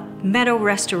by a meadow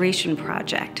restoration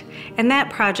project, and that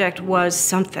project was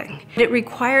something. It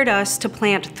required us to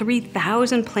plant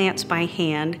 3,000 plants by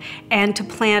hand and to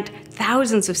plant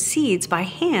thousands of seeds by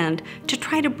hand to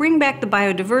try to bring back the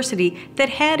biodiversity that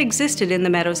had existed in the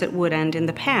meadows at Woodend in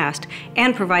the past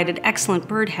and provided excellent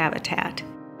bird habitat.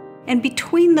 And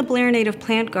between the Blair Native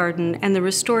Plant Garden and the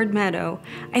restored meadow,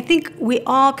 I think we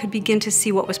all could begin to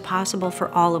see what was possible for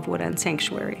all of Woodend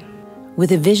Sanctuary.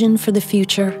 With a vision for the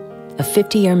future, a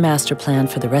 50-year master plan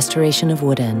for the restoration of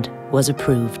Woodend was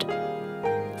approved.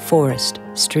 Forest,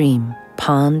 stream,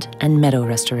 pond, and meadow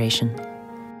restoration.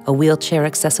 A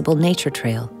wheelchair-accessible nature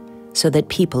trail so that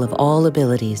people of all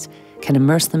abilities can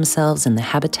immerse themselves in the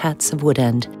habitats of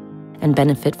Woodend and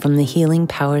benefit from the healing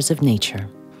powers of nature.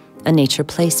 A nature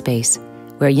play space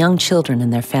where young children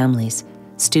and their families,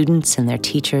 students and their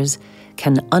teachers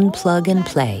can unplug and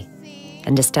play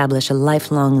and establish a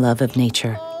lifelong love of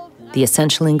nature, the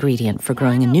essential ingredient for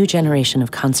growing a new generation of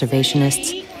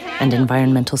conservationists and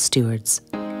environmental stewards.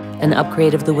 An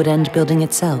upgrade of the Woodend building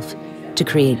itself to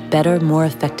create better, more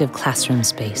effective classroom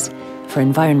space for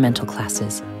environmental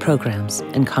classes, programs,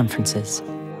 and conferences.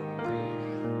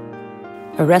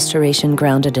 A restoration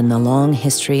grounded in the long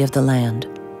history of the land,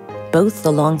 both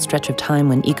the long stretch of time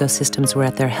when ecosystems were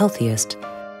at their healthiest,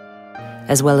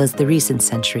 as well as the recent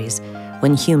centuries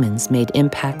when humans made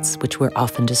impacts which were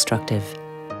often destructive.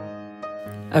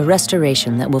 A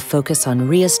restoration that will focus on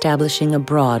re-establishing a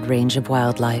broad range of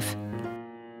wildlife,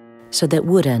 so that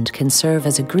Woodend can serve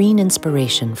as a green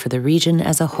inspiration for the region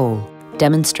as a whole,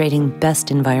 demonstrating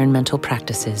best environmental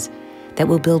practices that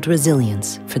will build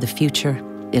resilience for the future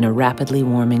in a rapidly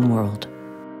warming world.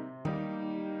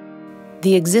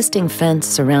 The existing fence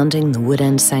surrounding the Wood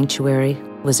End Sanctuary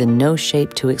was in no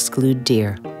shape to exclude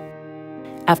deer.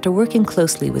 After working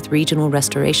closely with regional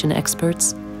restoration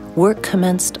experts, work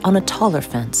commenced on a taller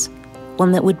fence,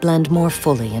 one that would blend more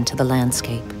fully into the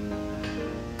landscape.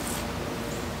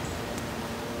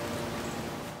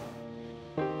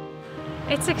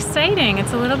 It's exciting.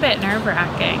 It's a little bit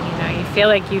nerve-wracking. You know, you feel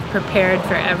like you've prepared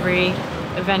for every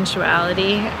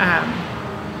eventuality,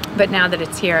 but now that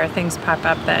it's here, things pop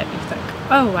up that you think,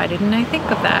 oh, why didn't I think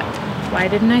of that? Why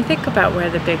didn't I think about where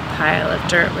the big pile of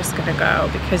dirt was going to go?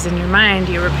 Because in your mind,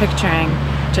 you were picturing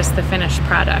just the finished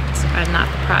product and not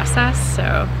the process.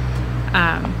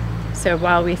 So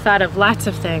while we thought of lots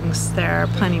of things, there are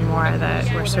plenty more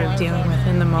that we're sort of dealing with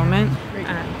in the moment.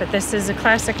 But this is a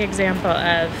classic example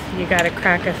of you got to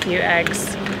crack a few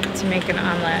eggs to make an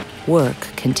omelet. Work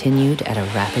continued at a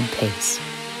rapid pace.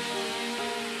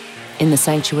 In the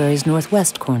sanctuary's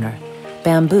northwest corner,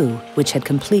 bamboo, which had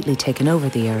completely taken over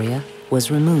the area,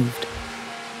 was removed.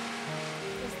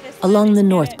 Along the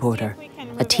north border,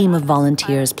 a team of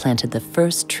volunteers planted the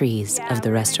first trees of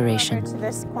the restoration. To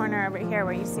this corner over here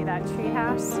where you see that tree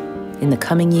house. In the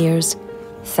coming years,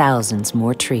 thousands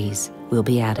more trees will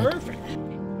be added. Perfect.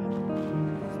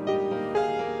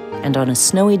 And on a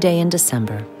snowy day in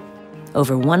December,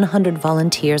 over 100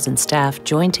 volunteers and staff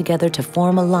joined together to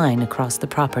form a line across the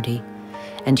property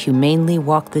and humanely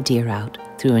walk the deer out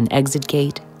through an exit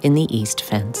gate in the east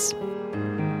fence.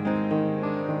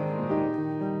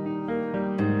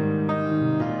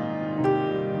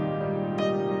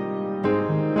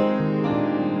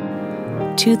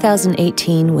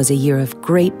 "2018 was a year of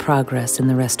great progress in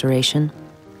the restoration.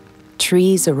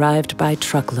 Trees arrived by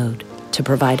truckload to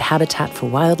provide habitat for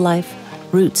wildlife,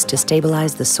 roots to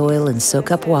stabilize the soil and soak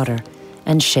up water,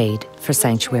 and shade for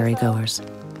sanctuary goers.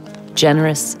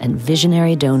 Generous and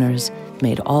visionary donors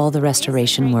made all the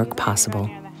restoration work possible.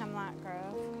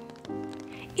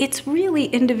 It's really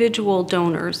individual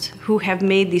donors who have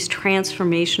made these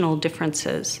transformational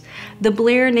differences. The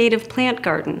Blair Native Plant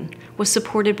Garden was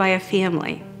supported by a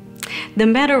family. The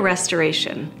meadow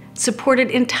restoration, supported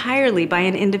entirely by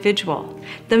an individual.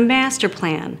 The master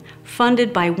plan,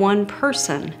 funded by one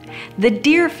person. The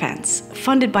deer fence,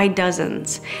 funded by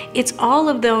dozens. It's all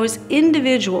of those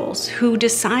individuals who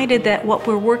decided that what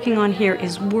we're working on here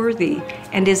is worthy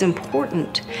and is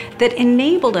important that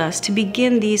enabled us to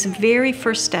begin these very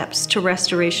first steps to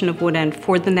restoration of Wood End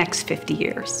for the next 50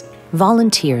 years.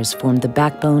 Volunteers formed the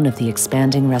backbone of the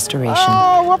expanding restoration.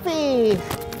 Oh, whoopee!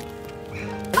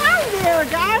 Hi there,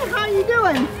 guys. How you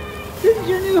doing? This is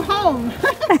your new home.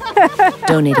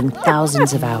 Donating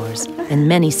thousands of hours and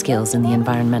many skills in the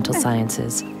environmental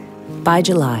sciences. By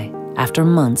July, after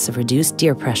months of reduced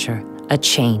deer pressure, a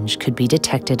change could be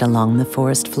detected along the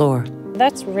forest floor.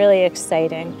 That's really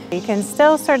exciting. You can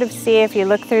still sort of see, if you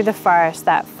look through the forest,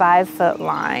 that 5-foot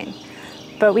line.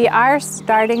 But we are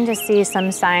starting to see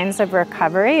some signs of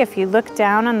recovery. If you look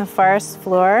down on the forest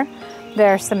floor,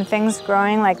 there are some things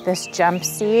growing like this jump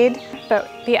seed. But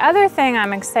the other thing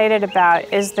I'm excited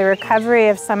about is the recovery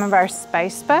of some of our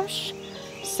spice bush.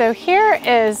 So here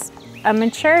is a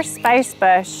mature spice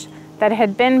bush that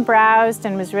had been browsed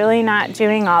and was really not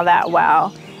doing all that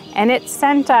well. And it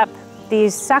sent up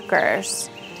these suckers.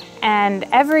 And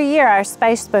every year our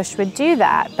spice bush would do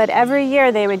that, but every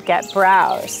year they would get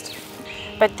browsed.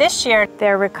 But this year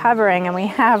they're recovering and we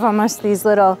have almost these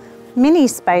little mini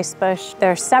spice bush. There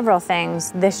are several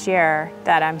things this year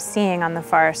that I'm seeing on the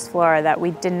forest floor that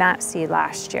we did not see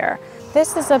last year.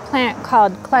 This is a plant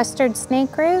called clustered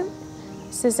snakeroot.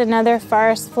 This is another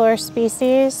forest floor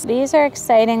species. These are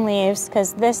exciting leaves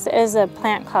because this is a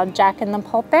plant called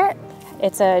jack-in-the-pulpit.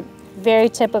 It's a very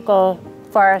typical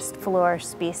forest floor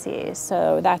species,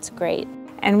 so that's great.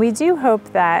 And we do hope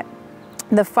that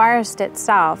the forest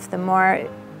itself, the more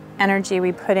energy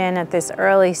we put in at this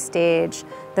early stage,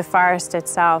 the forest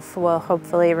itself will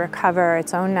hopefully recover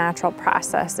its own natural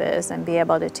processes and be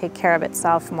able to take care of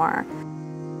itself more.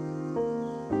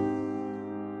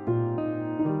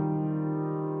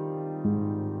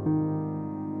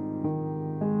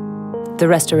 The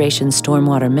restoration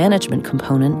stormwater management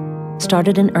component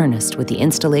started in earnest with the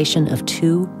installation of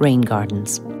 2 rain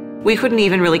gardens. We couldn't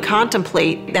even really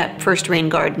contemplate that first rain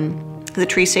garden, the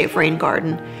tree-safe rain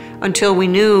garden, until we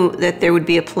knew that there would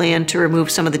be a plan to remove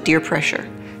some of the deer pressure,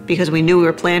 because we knew we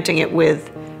were planting it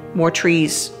with more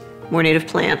trees, more native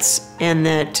plants, and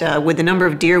that with the number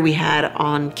of deer we had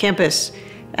on campus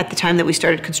at the time that we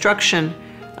started construction,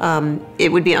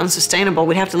 it would be unsustainable.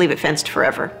 We'd have to leave it fenced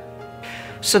forever.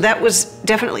 So that was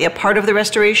definitely a part of the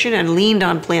restoration and leaned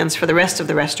on plans for the rest of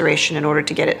the restoration in order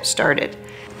to get it started.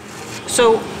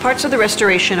 So parts of the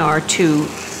restoration are to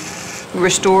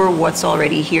restore what's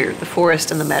already here, the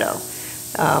forest and the meadow,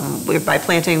 by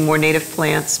planting more native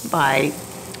plants, by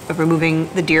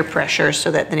removing the deer pressure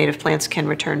so that the native plants can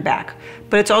return back.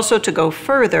 But it's also to go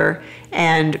further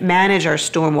and manage our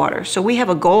stormwater. So we have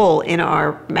a goal in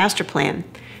our master plan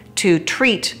to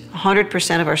treat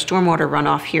 100% of our stormwater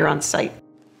runoff here on site.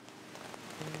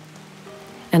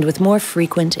 And with more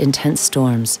frequent, intense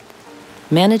storms,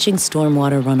 managing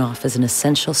stormwater runoff is an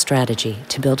essential strategy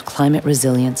to build climate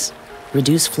resilience,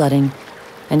 reduce flooding,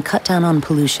 and cut down on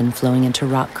pollution flowing into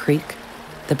Rock Creek,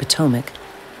 the Potomac,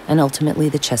 and ultimately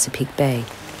the Chesapeake Bay.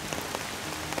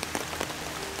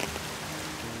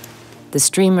 The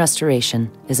stream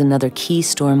restoration is another key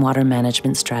stormwater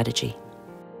management strategy.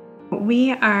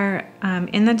 We are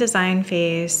in the design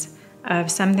phase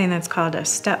of something that's called a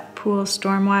step pool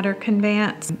stormwater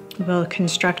conveyance. We'll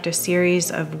construct a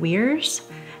series of weirs,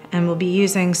 and we'll be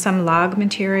using some log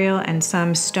material and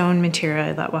some stone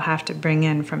material that we'll have to bring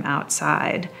in from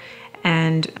outside.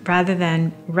 And rather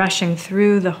than rushing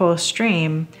through the whole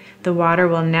stream, the water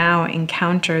will now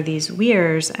encounter these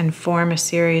weirs and form a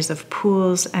series of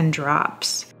pools and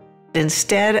drops.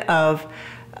 Instead of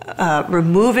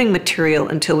removing material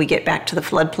until we get back to the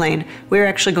floodplain, we're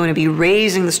actually going to be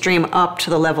raising the stream up to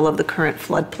the level of the current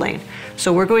floodplain.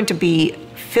 So we're going to be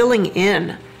filling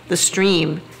in the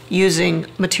stream using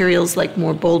materials like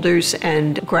more boulders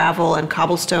and gravel and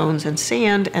cobblestones and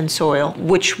sand and soil,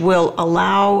 which will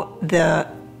allow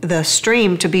the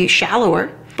stream to be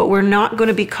shallower, but we're not going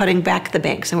to be cutting back the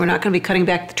banks, and we're not going to be cutting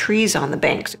back the trees on the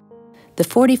banks. The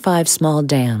 45 small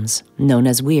dams, known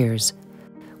as weirs,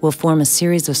 will form a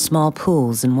series of small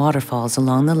pools and waterfalls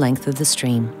along the length of the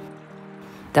stream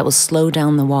that will slow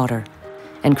down the water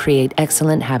and create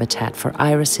excellent habitat for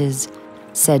irises,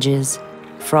 sedges,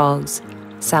 frogs,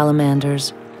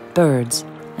 salamanders, birds,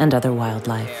 and other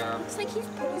wildlife.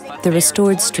 The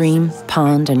restored stream,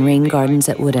 pond, and rain gardens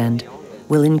at Woodend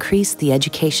will increase the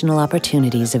educational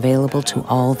opportunities available to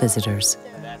all visitors.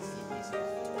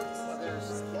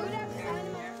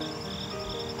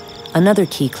 Another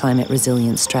key climate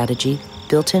resilience strategy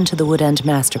built into the Woodend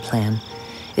Master Plan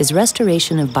is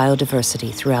restoration of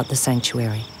biodiversity throughout the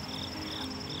sanctuary.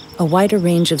 A wider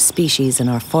range of species in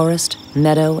our forest,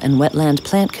 meadow, and wetland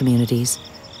plant communities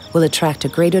will attract a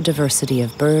greater diversity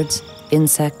of birds,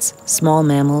 insects, small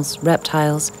mammals,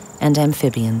 reptiles, and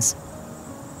amphibians.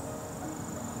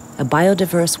 A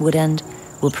biodiverse woodend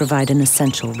will provide an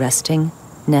essential resting,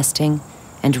 nesting,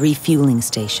 and refueling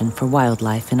station for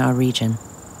wildlife in our region.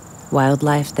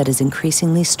 Wildlife that is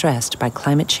increasingly stressed by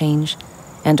climate change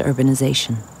and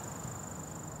urbanization.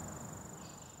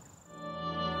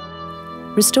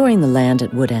 Restoring the land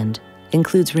at Woodend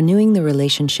includes renewing the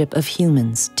relationship of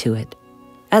humans to it.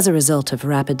 As a result of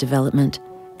rapid development,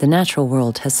 the natural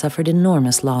world has suffered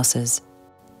enormous losses.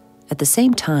 At the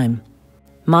same time,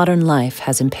 modern life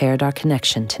has impaired our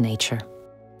connection to nature.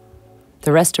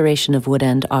 The restoration of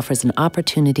Woodend offers an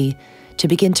opportunity to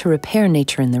begin to repair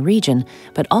nature in the region,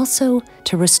 but also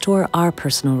to restore our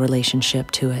personal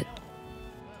relationship to it.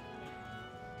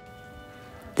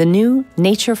 The new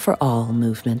Nature for All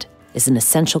movement is an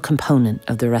essential component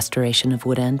of the restoration of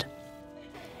Woodend.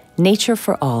 Nature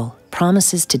for All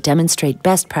promises to demonstrate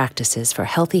best practices for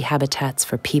healthy habitats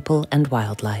for people and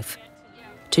wildlife.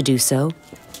 To do so,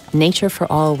 Nature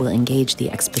for All will engage the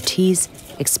expertise,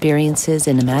 experiences,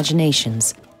 and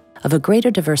imaginations of a greater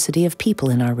diversity of people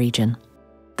in our region.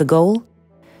 The goal?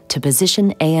 To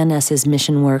position ANS's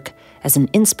mission work as an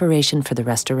inspiration for the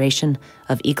restoration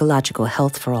of ecological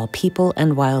health for all people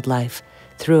and wildlife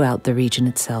throughout the region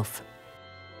itself.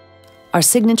 Our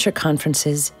signature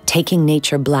conferences, Taking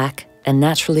Nature Black and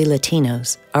Naturally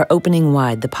Latinos, are opening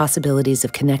wide the possibilities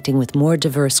of connecting with more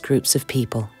diverse groups of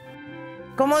people.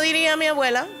 Como diría mi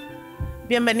abuela,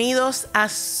 bienvenidos a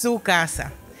su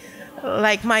casa.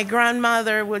 Like my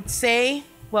grandmother would say,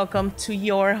 welcome to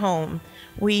your home.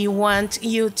 We want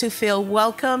you to feel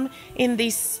welcome in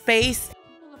this space.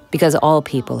 Because all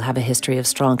people have a history of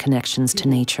strong connections to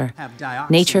nature,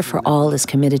 Nature for All is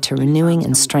committed to renewing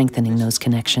and strengthening those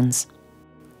connections.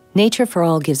 Nature for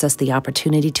All gives us the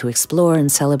opportunity to explore and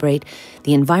celebrate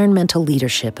the environmental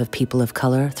leadership of people of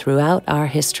color throughout our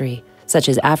history, such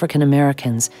as African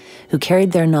Americans who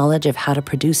carried their knowledge of how to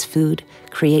produce food,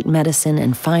 create medicine,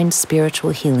 and find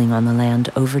spiritual healing on the land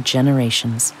over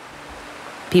generations.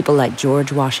 People like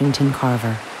George Washington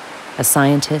Carver, a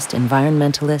scientist,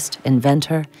 environmentalist,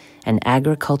 inventor, and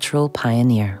agricultural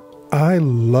pioneer. I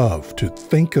love to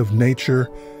think of nature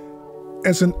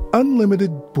as an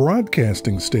unlimited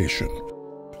broadcasting station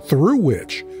through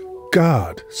which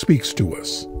God speaks to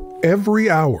us every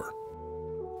hour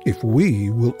if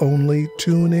we will only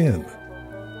tune in.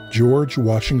 George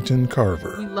Washington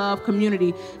Carver. We love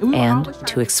community. And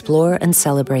to explore and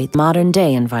celebrate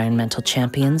modern-day environmental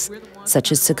champions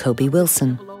such as Sakobi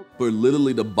Wilson. For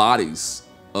literally the bodies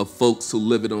of folks who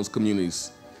live in those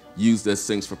communities use their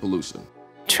sinks for pollution.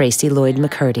 Tracy Lloyd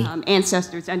McCurdy.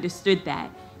 Ancestors understood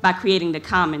that by creating the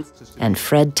commons. And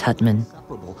Fred Tutman.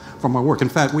 From our work. In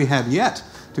fact, we have yet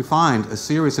to find a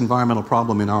serious environmental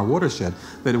problem in our watershed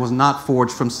that it was not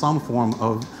forged from some form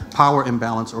of power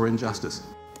imbalance or injustice.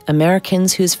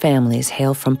 Americans whose families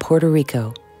hail from Puerto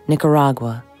Rico,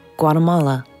 Nicaragua,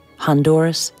 Guatemala,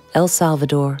 Honduras, El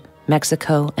Salvador,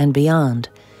 Mexico, and beyond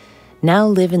now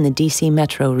live in the D.C.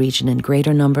 metro region in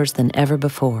greater numbers than ever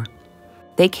before.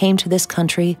 They came to this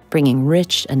country bringing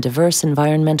rich and diverse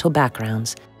environmental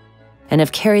backgrounds and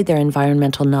have carried their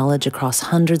environmental knowledge across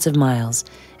hundreds of miles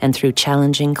and through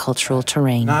challenging cultural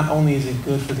terrain. Not only is it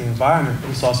good for the environment, but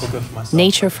it's also good for myself.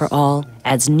 Nature for All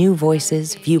adds new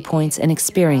voices, viewpoints, and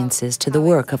experiences to the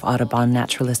work of Audubon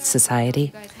Naturalist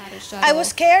Society. I was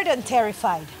scared and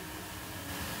terrified.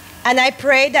 And I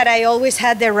prayed that I always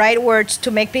had the right words to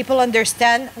make people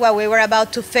understand what we were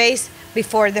about to face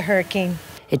before the hurricane.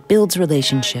 It builds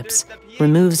relationships,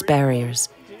 removes barriers,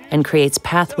 and creates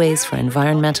pathways for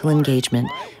environmental engagement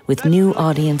with new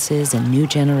audiences and new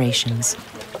generations.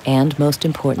 And most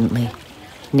importantly,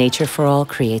 Nature for All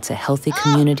creates a healthy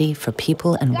community for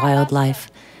people and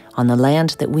wildlife on the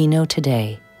land that we know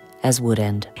today as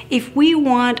Woodend. If we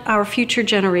want our future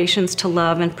generations to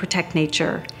love and protect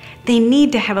nature, they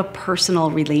need to have a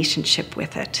personal relationship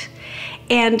with it.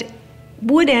 And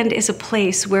Woodend is a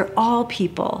place where all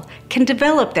people can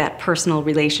develop that personal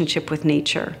relationship with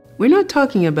nature. We're not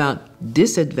talking about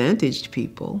disadvantaged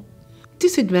people.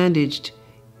 Disadvantaged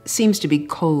seems to be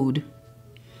code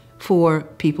for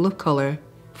people of color,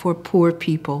 for poor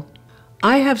people.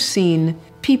 I have seen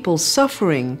people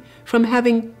suffering from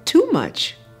having too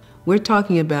much. We're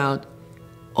talking about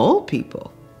all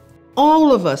people.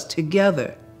 All of us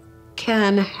together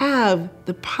can have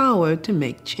the power to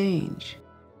make change.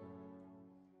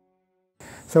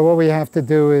 So what we have to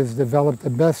do is develop the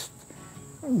best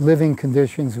living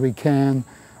conditions we can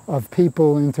of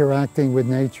people interacting with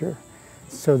nature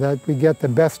so that we get the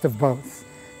best of both.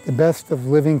 The best of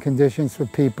living conditions for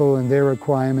people and their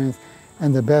requirements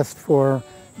and the best for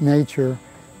nature,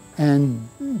 and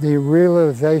the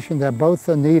realization that both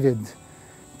are needed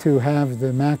to have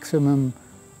the maximum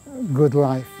good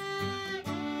life.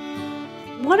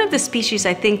 One of the species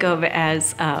I think of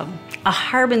as a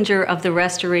harbinger of the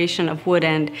restoration of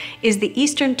Woodend is the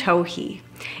eastern towhee.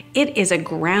 It is a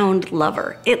ground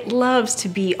lover. It loves to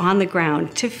be on the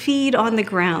ground, to feed on the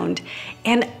ground.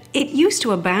 And it used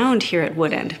to abound here at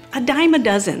Woodend. A dime a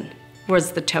dozen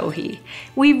was the towhee.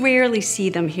 We rarely see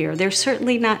them here. They're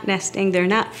certainly not nesting. They're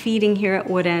not feeding here at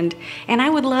Woodend. And I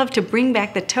would love to bring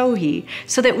back the towhee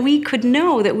so that we could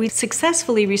know that we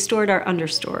successfully restored our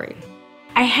understory.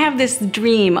 I have this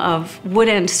dream of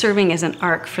Woodend serving as an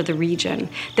arc for the region,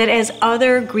 that as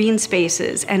other green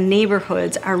spaces and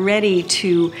neighborhoods are ready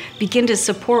to begin to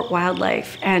support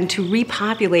wildlife and to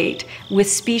repopulate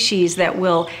with species that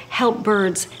will help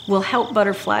birds, will help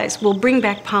butterflies, will bring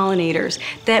back pollinators,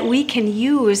 that we can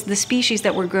use the species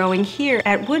that we're growing here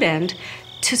at Woodend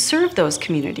to serve those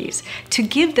communities, to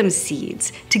give them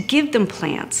seeds, to give them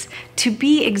plants, to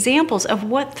be examples of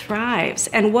what thrives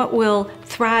and what will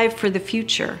thrive for the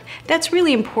future. That's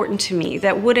really important to me,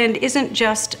 that Woodend isn't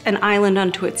just an island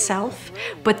unto itself,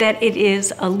 but that it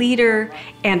is a leader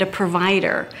and a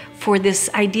provider for this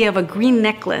idea of a green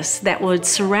necklace that would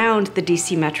surround the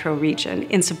DC metro region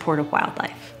in support of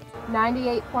wildlife.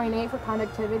 98.8 for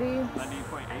conductivity.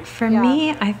 For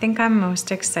me, I think I'm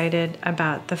most excited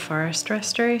about the forest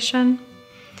restoration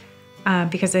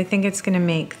because I think it's going to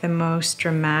make the most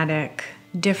dramatic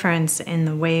difference in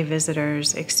the way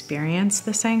visitors experience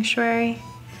the sanctuary.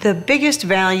 The biggest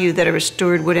value that a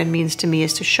restored Woodend means to me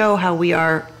is to show how we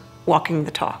are walking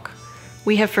the talk.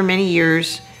 We have for many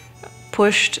years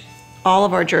pushed all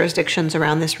of our jurisdictions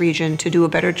around this region to do a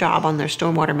better job on their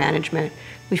stormwater management.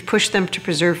 We've pushed them to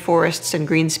preserve forests and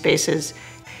green spaces.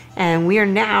 And we are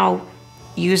now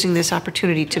using this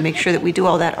opportunity to make sure that we do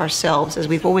all that ourselves, as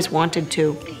we've always wanted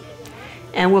to.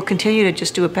 And we'll continue to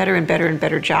just do a better and better and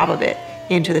better job of it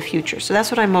into the future. So that's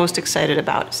what I'm most excited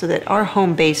about, so that our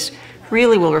home base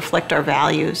really will reflect our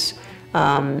values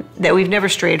that we've never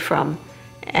strayed from,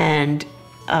 and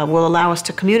will allow us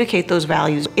to communicate those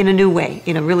values in a new way,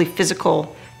 in a really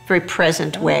physical, very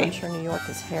present way. I'm sure New York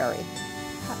is hairy.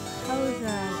 How is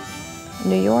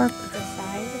New York.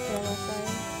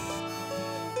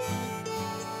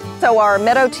 So our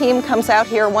meadow team comes out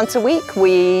here once a week.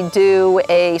 We do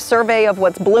a survey of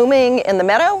what's blooming in the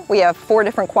meadow. We have 4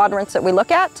 different quadrants that we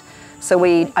look at. So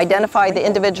we identify the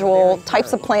individual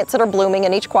types of plants that are blooming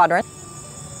in each quadrant.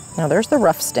 Now there's the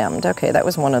rough-stemmed. Okay, that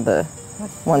was one of the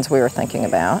ones we were thinking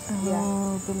about.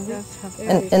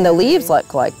 And the leaves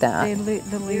look like that.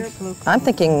 The leaves look. I'm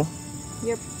thinking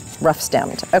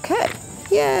rough-stemmed. Okay,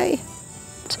 yay.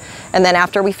 And then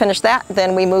after we finish that,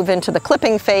 then we move into the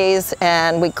clipping phase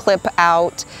and we clip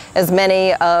out as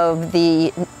many of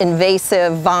the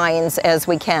invasive vines as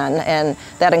we can. And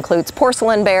that includes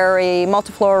porcelain berry,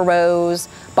 multiflora rose,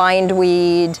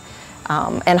 bindweed,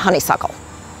 and honeysuckle.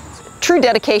 True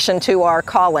dedication to our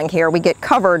calling here. We get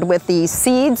covered with the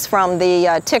seeds from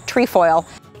the tick trefoil.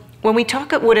 When we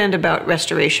talk at Woodend about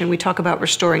restoration, we talk about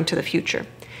restoring to the future.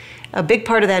 A big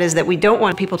part of that is that we don't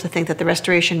want people to think that the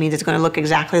restoration means it's going to look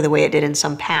exactly the way it did in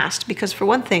some past, because for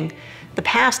one thing, the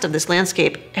past of this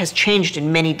landscape has changed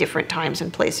in many different times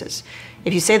and places.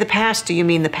 If you say the past, do you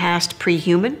mean the past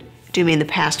pre-human? Do you mean the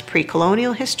past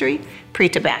pre-colonial history?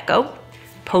 Pre-tobacco?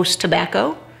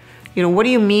 Post-tobacco? You know, what do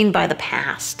you mean by the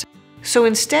past? So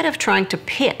instead of trying to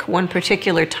pick one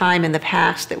particular time in the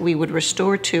past that we would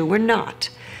restore to, we're not.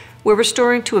 We're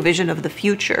restoring to a vision of the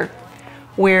future,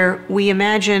 where we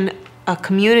imagine a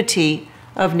community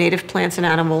of native plants and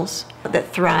animals that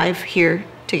thrive here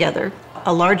together,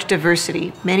 a large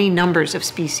diversity, many numbers of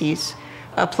species,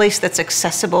 a place that's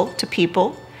accessible to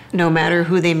people, no matter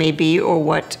who they may be or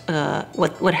what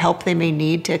help they may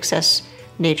need to access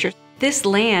nature. This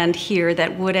land here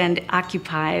that Woodend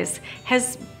occupies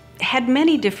has had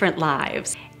many different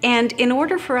lives. And in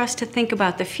order for us to think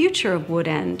about the future of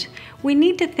Woodend, we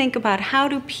need to think about how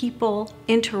do people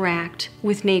interact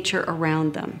with nature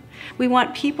around them. We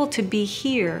want people to be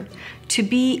here, to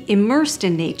be immersed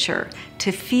in nature,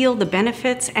 to feel the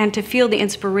benefits and to feel the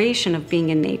inspiration of being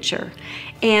in nature.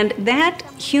 And that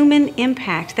human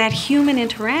impact, that human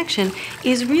interaction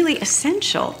is really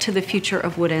essential to the future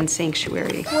of Woodend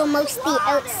Sanctuary. We're mostly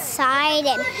outside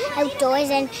and outdoors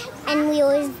and we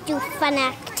always do fun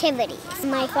activities.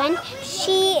 My friend,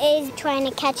 she is trying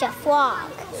to catch a frog.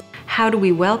 How do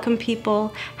we welcome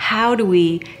people? How do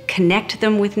we connect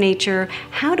them with nature?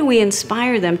 How do we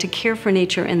inspire them to care for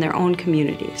nature in their own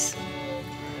communities?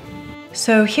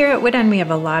 So here at Woodend, we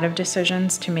have a lot of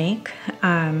decisions to make.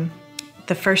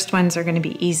 The first ones are going to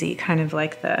be easy, kind of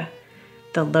like the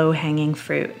low-hanging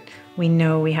fruit. We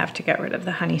know we have to get rid of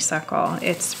the honeysuckle.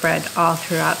 It's spread all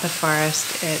throughout the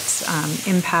forest. It's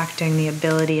impacting the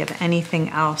ability of anything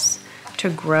else to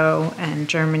grow and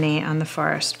germinate on the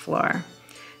forest floor.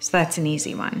 So that's an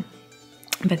easy one.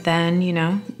 But then, you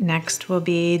know, next will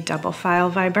be double file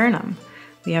viburnum.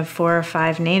 We have 4 or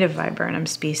 5 native viburnum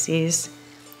species.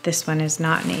 This one is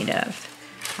not native.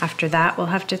 After that, we'll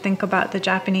have to think about the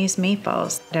Japanese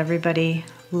maples. Everybody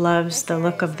loves the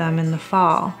look of them in the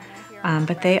fall,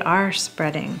 but they are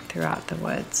spreading throughout the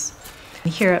woods.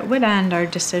 Here at Woodend, our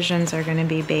decisions are going to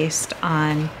be based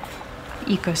on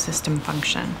ecosystem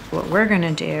function. What we're going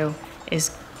to do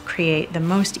is create the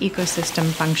most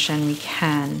ecosystem function we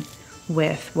can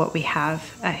with what we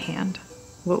have at hand.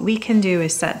 What we can do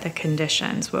is set the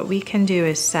conditions. What we can do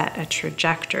is set a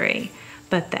trajectory,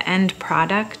 but the end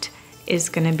product is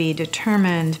going to be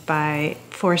determined by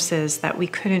forces that we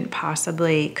couldn't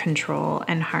possibly control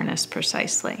and harness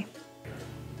precisely.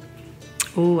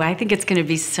 Ooh, I think it's going to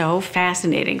be so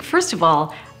fascinating. First of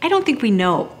all, I don't think we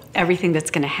know everything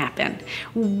that's going to happen.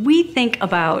 We think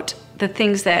about the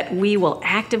things that we will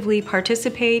actively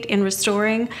participate in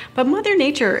restoring, but Mother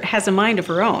Nature has a mind of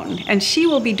her own, and she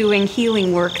will be doing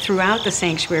healing work throughout the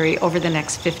sanctuary over the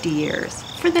next 50 years.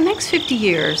 For the next 50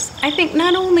 years, I think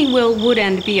not only will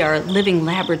Woodend be our living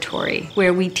laboratory,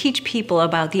 where we teach people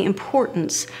about the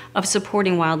importance of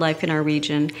supporting wildlife in our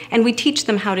region, and we teach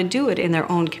them how to do it in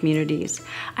their own communities,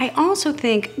 I also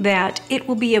think that it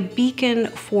will be a beacon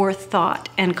for thought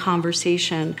and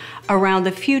conversation around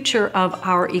the future of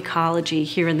our ecology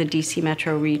here in the DC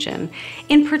metro region.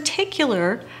 In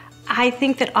particular, I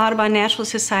think that Audubon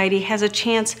Naturalist Society has a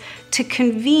chance to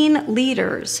convene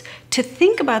leaders to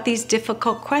think about these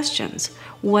difficult questions.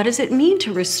 What does it mean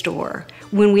to restore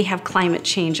when we have climate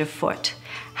change afoot?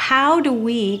 How do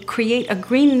we create a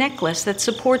green necklace that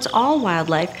supports all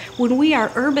wildlife when we are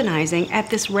urbanizing at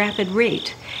this rapid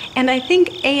rate? And I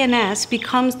think ANS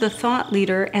becomes the thought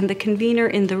leader and the convener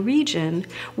in the region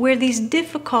where these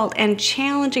difficult and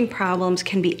challenging problems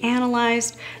can be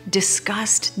analyzed,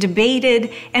 discussed,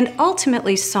 debated, and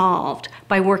ultimately solved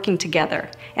by working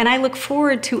together. And I look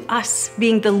forward to us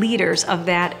being the leaders of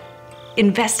that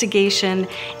investigation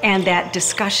and that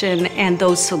discussion and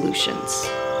those solutions.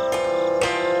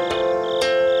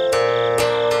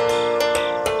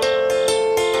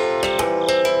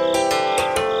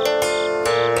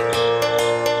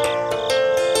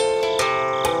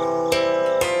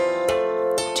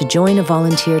 To join a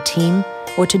volunteer team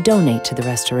or to donate to the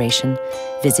restoration,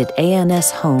 visit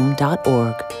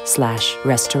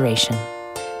anshome.org/restoration.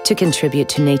 To contribute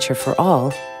to Nature for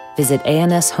All, visit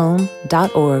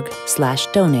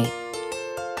anshome.org/donate.